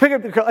 Like, pick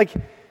up the, like,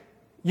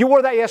 you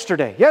wore that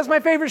yesterday. Yeah, it's my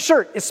favorite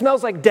shirt. It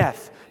smells like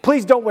death.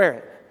 Please don't wear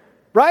it.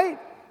 Right?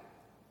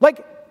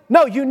 Like,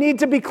 no, you need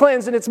to be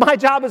cleansed, and it's my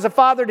job as a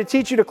father to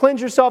teach you to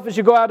cleanse yourself as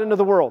you go out into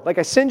the world. Like,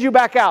 I send you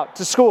back out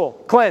to school,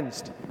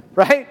 cleansed.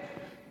 Right?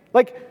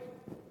 Like,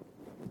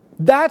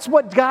 that's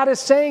what God is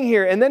saying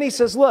here. And then he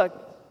says, look,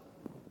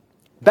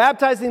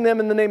 baptizing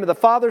them in the name of the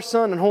Father,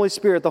 Son, and Holy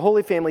Spirit, the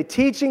Holy Family,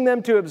 teaching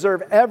them to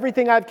observe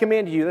everything I've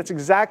commanded you. That's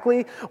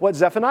exactly what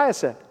Zephaniah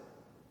said.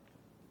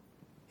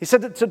 He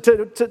said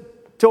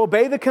to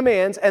obey the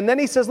commands, and then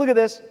he says, look at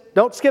this,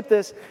 don't skip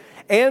this,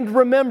 and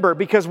remember,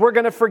 because we're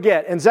going to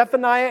forget. And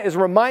Zephaniah is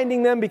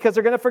reminding them, because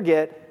they're going to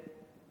forget,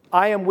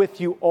 I am with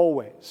you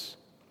always,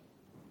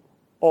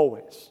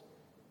 always,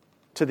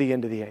 to the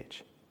end of the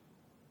age.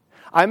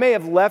 I may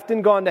have left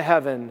and gone to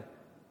heaven,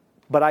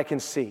 but I can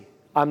see.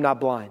 I'm not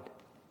blind.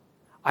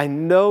 I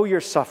know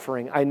your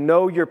suffering. I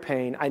know your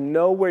pain. I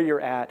know where you're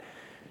at.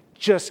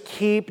 Just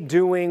keep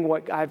doing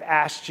what I've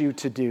asked you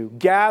to do.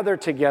 Gather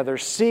together.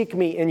 Seek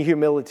me in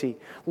humility.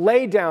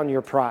 Lay down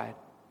your pride.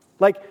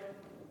 Like,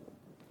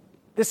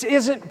 this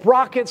isn't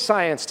rocket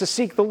science to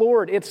seek the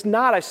Lord. It's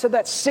not. I said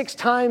that 6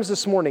 times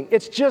this morning.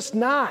 It's just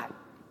not.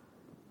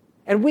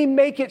 And we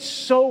make it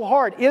so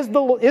hard. Is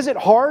it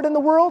hard in the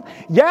world?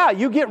 Yeah,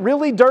 you get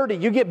really dirty.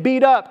 You get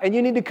beat up, and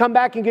you need to come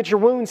back and get your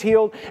wounds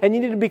healed, and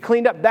you need to be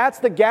cleaned up. That's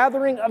the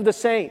gathering of the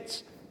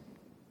saints.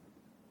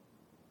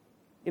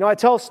 You know, I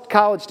tell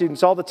college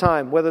students all the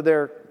time, whether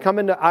they're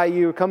coming to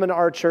IU, coming to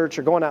our church,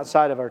 or going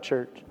outside of our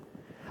church,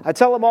 I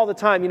tell them all the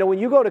time, you know, when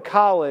you go to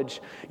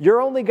college,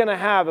 you're only going to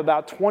have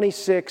about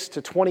 26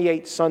 to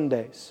 28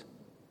 Sundays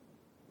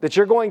that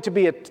you're going to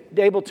be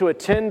able to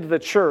attend the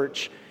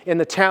church in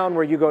the town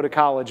where you go to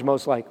college,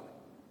 most likely.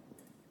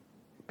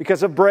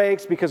 Because of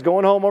breaks, because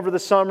going home over the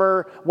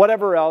summer,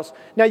 whatever else.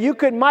 Now, you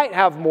might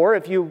have more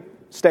if you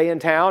stay in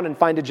town and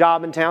find a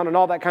job in town and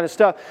all that kind of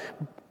stuff.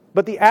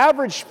 But the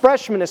average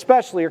freshman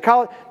especially, or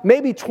college,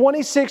 maybe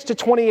 26 to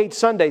 28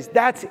 Sundays.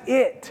 That's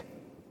it.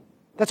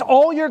 That's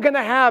all you're going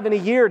to have in a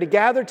year to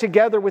gather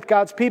together with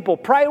God's people.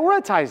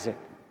 Prioritize it.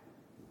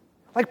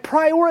 Like,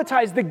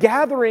 prioritize the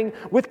gathering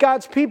with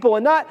God's people,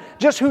 and not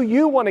just who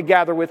you want to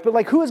gather with, but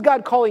like, who is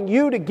God calling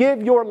you to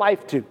give your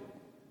life to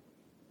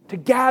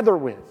gather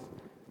with.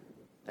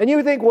 And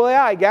you think, well,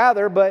 yeah, I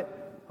gather,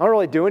 but I don't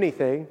really do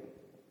anything.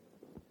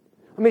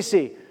 Let me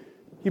see.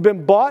 You've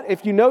been bought,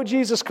 if you know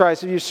Jesus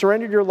Christ, if you've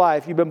surrendered your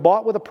life, you've been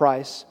bought with a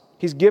price.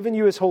 He's given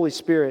you His Holy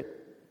Spirit.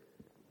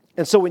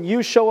 And so when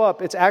you show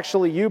up, it's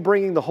actually you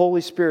bringing the Holy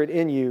Spirit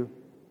in you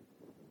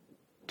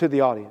to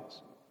the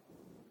audience.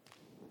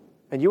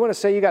 And you want to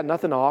say you got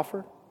nothing to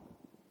offer?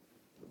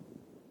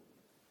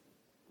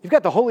 You've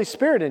got the Holy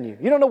Spirit in you.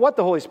 You don't know what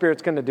the Holy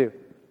Spirit's going to do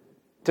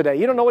today.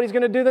 You don't know what He's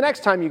going to do the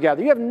next time you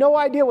gather. You have no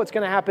idea what's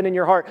going to happen in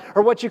your heart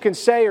or what you can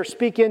say or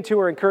speak into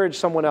or encourage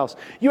someone else.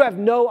 You have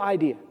no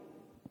idea.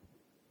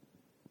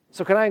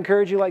 So can I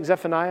encourage you like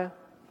Zephaniah?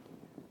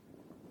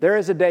 There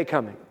is a day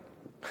coming.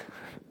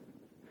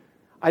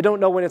 I don't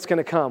know when it's going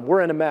to come.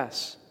 We're in a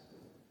mess.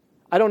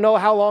 I don't know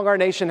how long our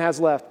nation has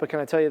left, but can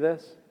I tell you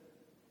this?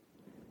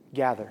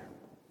 Gather.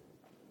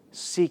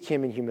 Seek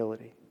Him in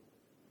humility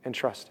and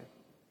trust Him.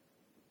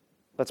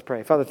 Let's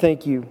pray. Father,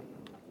 thank you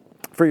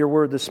for your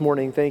word this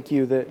morning. Thank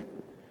you that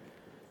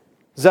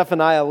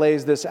Zephaniah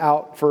lays this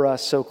out for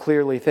us so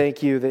clearly.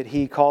 Thank you that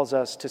he calls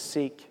us to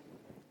seek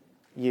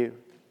you.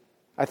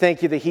 I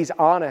thank you that he's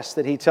honest,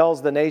 that he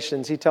tells the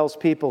nations, he tells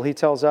people, he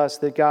tells us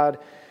that God,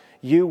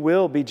 you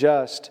will be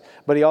just,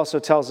 but he also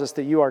tells us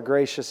that you are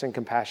gracious and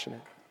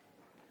compassionate.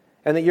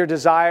 And that your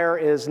desire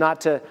is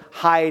not to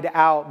hide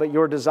out, but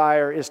your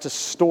desire is to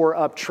store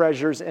up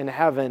treasures in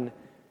heaven,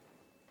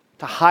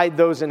 to hide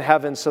those in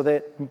heaven so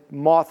that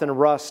moth and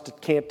rust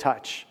can't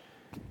touch.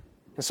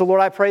 And so,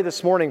 Lord, I pray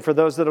this morning for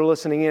those that are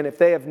listening in, if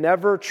they have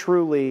never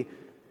truly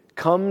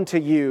come to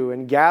you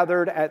and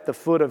gathered at the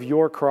foot of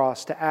your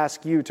cross to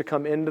ask you to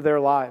come into their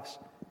lives,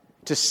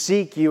 to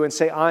seek you and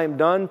say, I am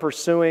done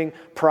pursuing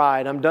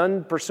pride. I'm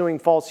done pursuing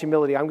false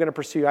humility. I'm going to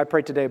pursue you. I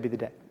pray today would be the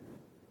day.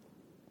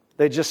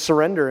 They just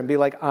surrender and be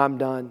like, I'm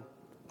done.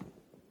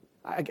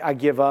 I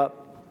give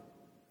up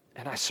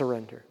and I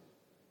surrender.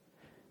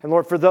 And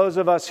Lord, for those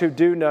of us who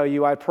do know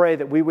you, I pray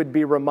that we would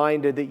be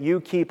reminded that you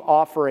keep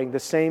offering the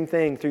same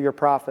thing through your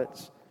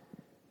prophets,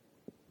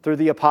 through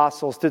the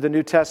apostles, through the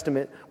New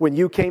Testament. When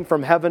you came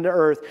from heaven to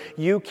earth,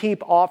 you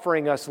keep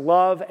offering us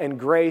love and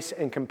grace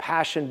and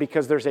compassion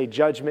because there's a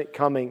judgment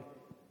coming.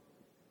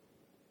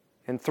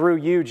 And through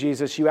you,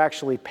 Jesus, you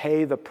actually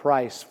pay the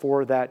price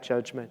for that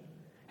judgment.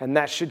 And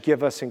that should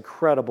give us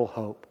incredible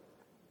hope.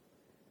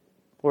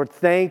 Lord,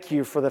 thank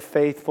you for the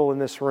faithful in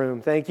this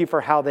room. Thank you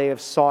for how they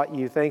have sought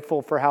you.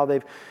 Thankful for how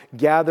they've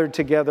gathered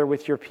together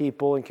with your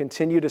people and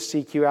continue to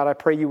seek you out. I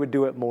pray you would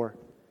do it more.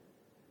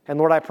 And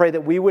Lord, I pray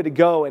that we would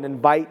go and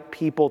invite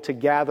people to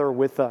gather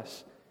with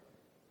us.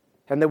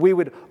 And that we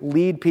would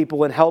lead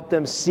people and help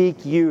them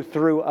seek you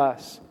through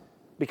us.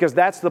 Because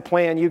that's the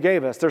plan you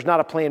gave us. There's not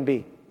a plan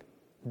B.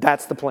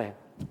 That's the plan.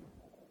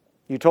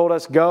 You told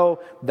us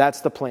go,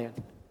 that's the plan.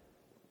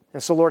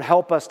 And so, Lord,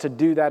 help us to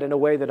do that in a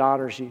way that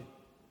honors you,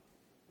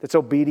 that's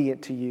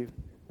obedient to you,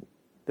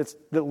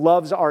 that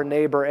loves our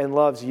neighbor and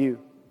loves you,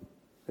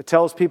 that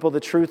tells people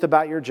the truth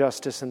about your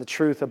justice and the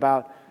truth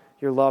about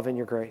your love and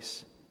your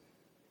grace.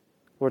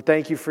 Lord,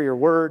 thank you for your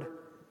word,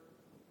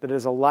 that it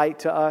is a light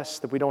to us,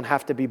 that we don't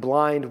have to be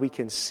blind, we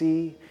can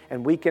see,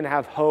 and we can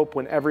have hope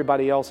when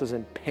everybody else is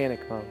in panic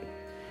mode,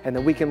 and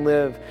that we can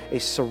live a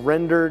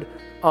surrendered,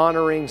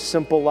 honoring,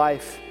 simple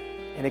life,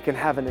 and it can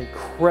have an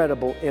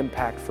incredible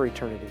impact for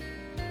eternity.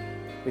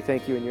 We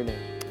thank you in your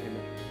name.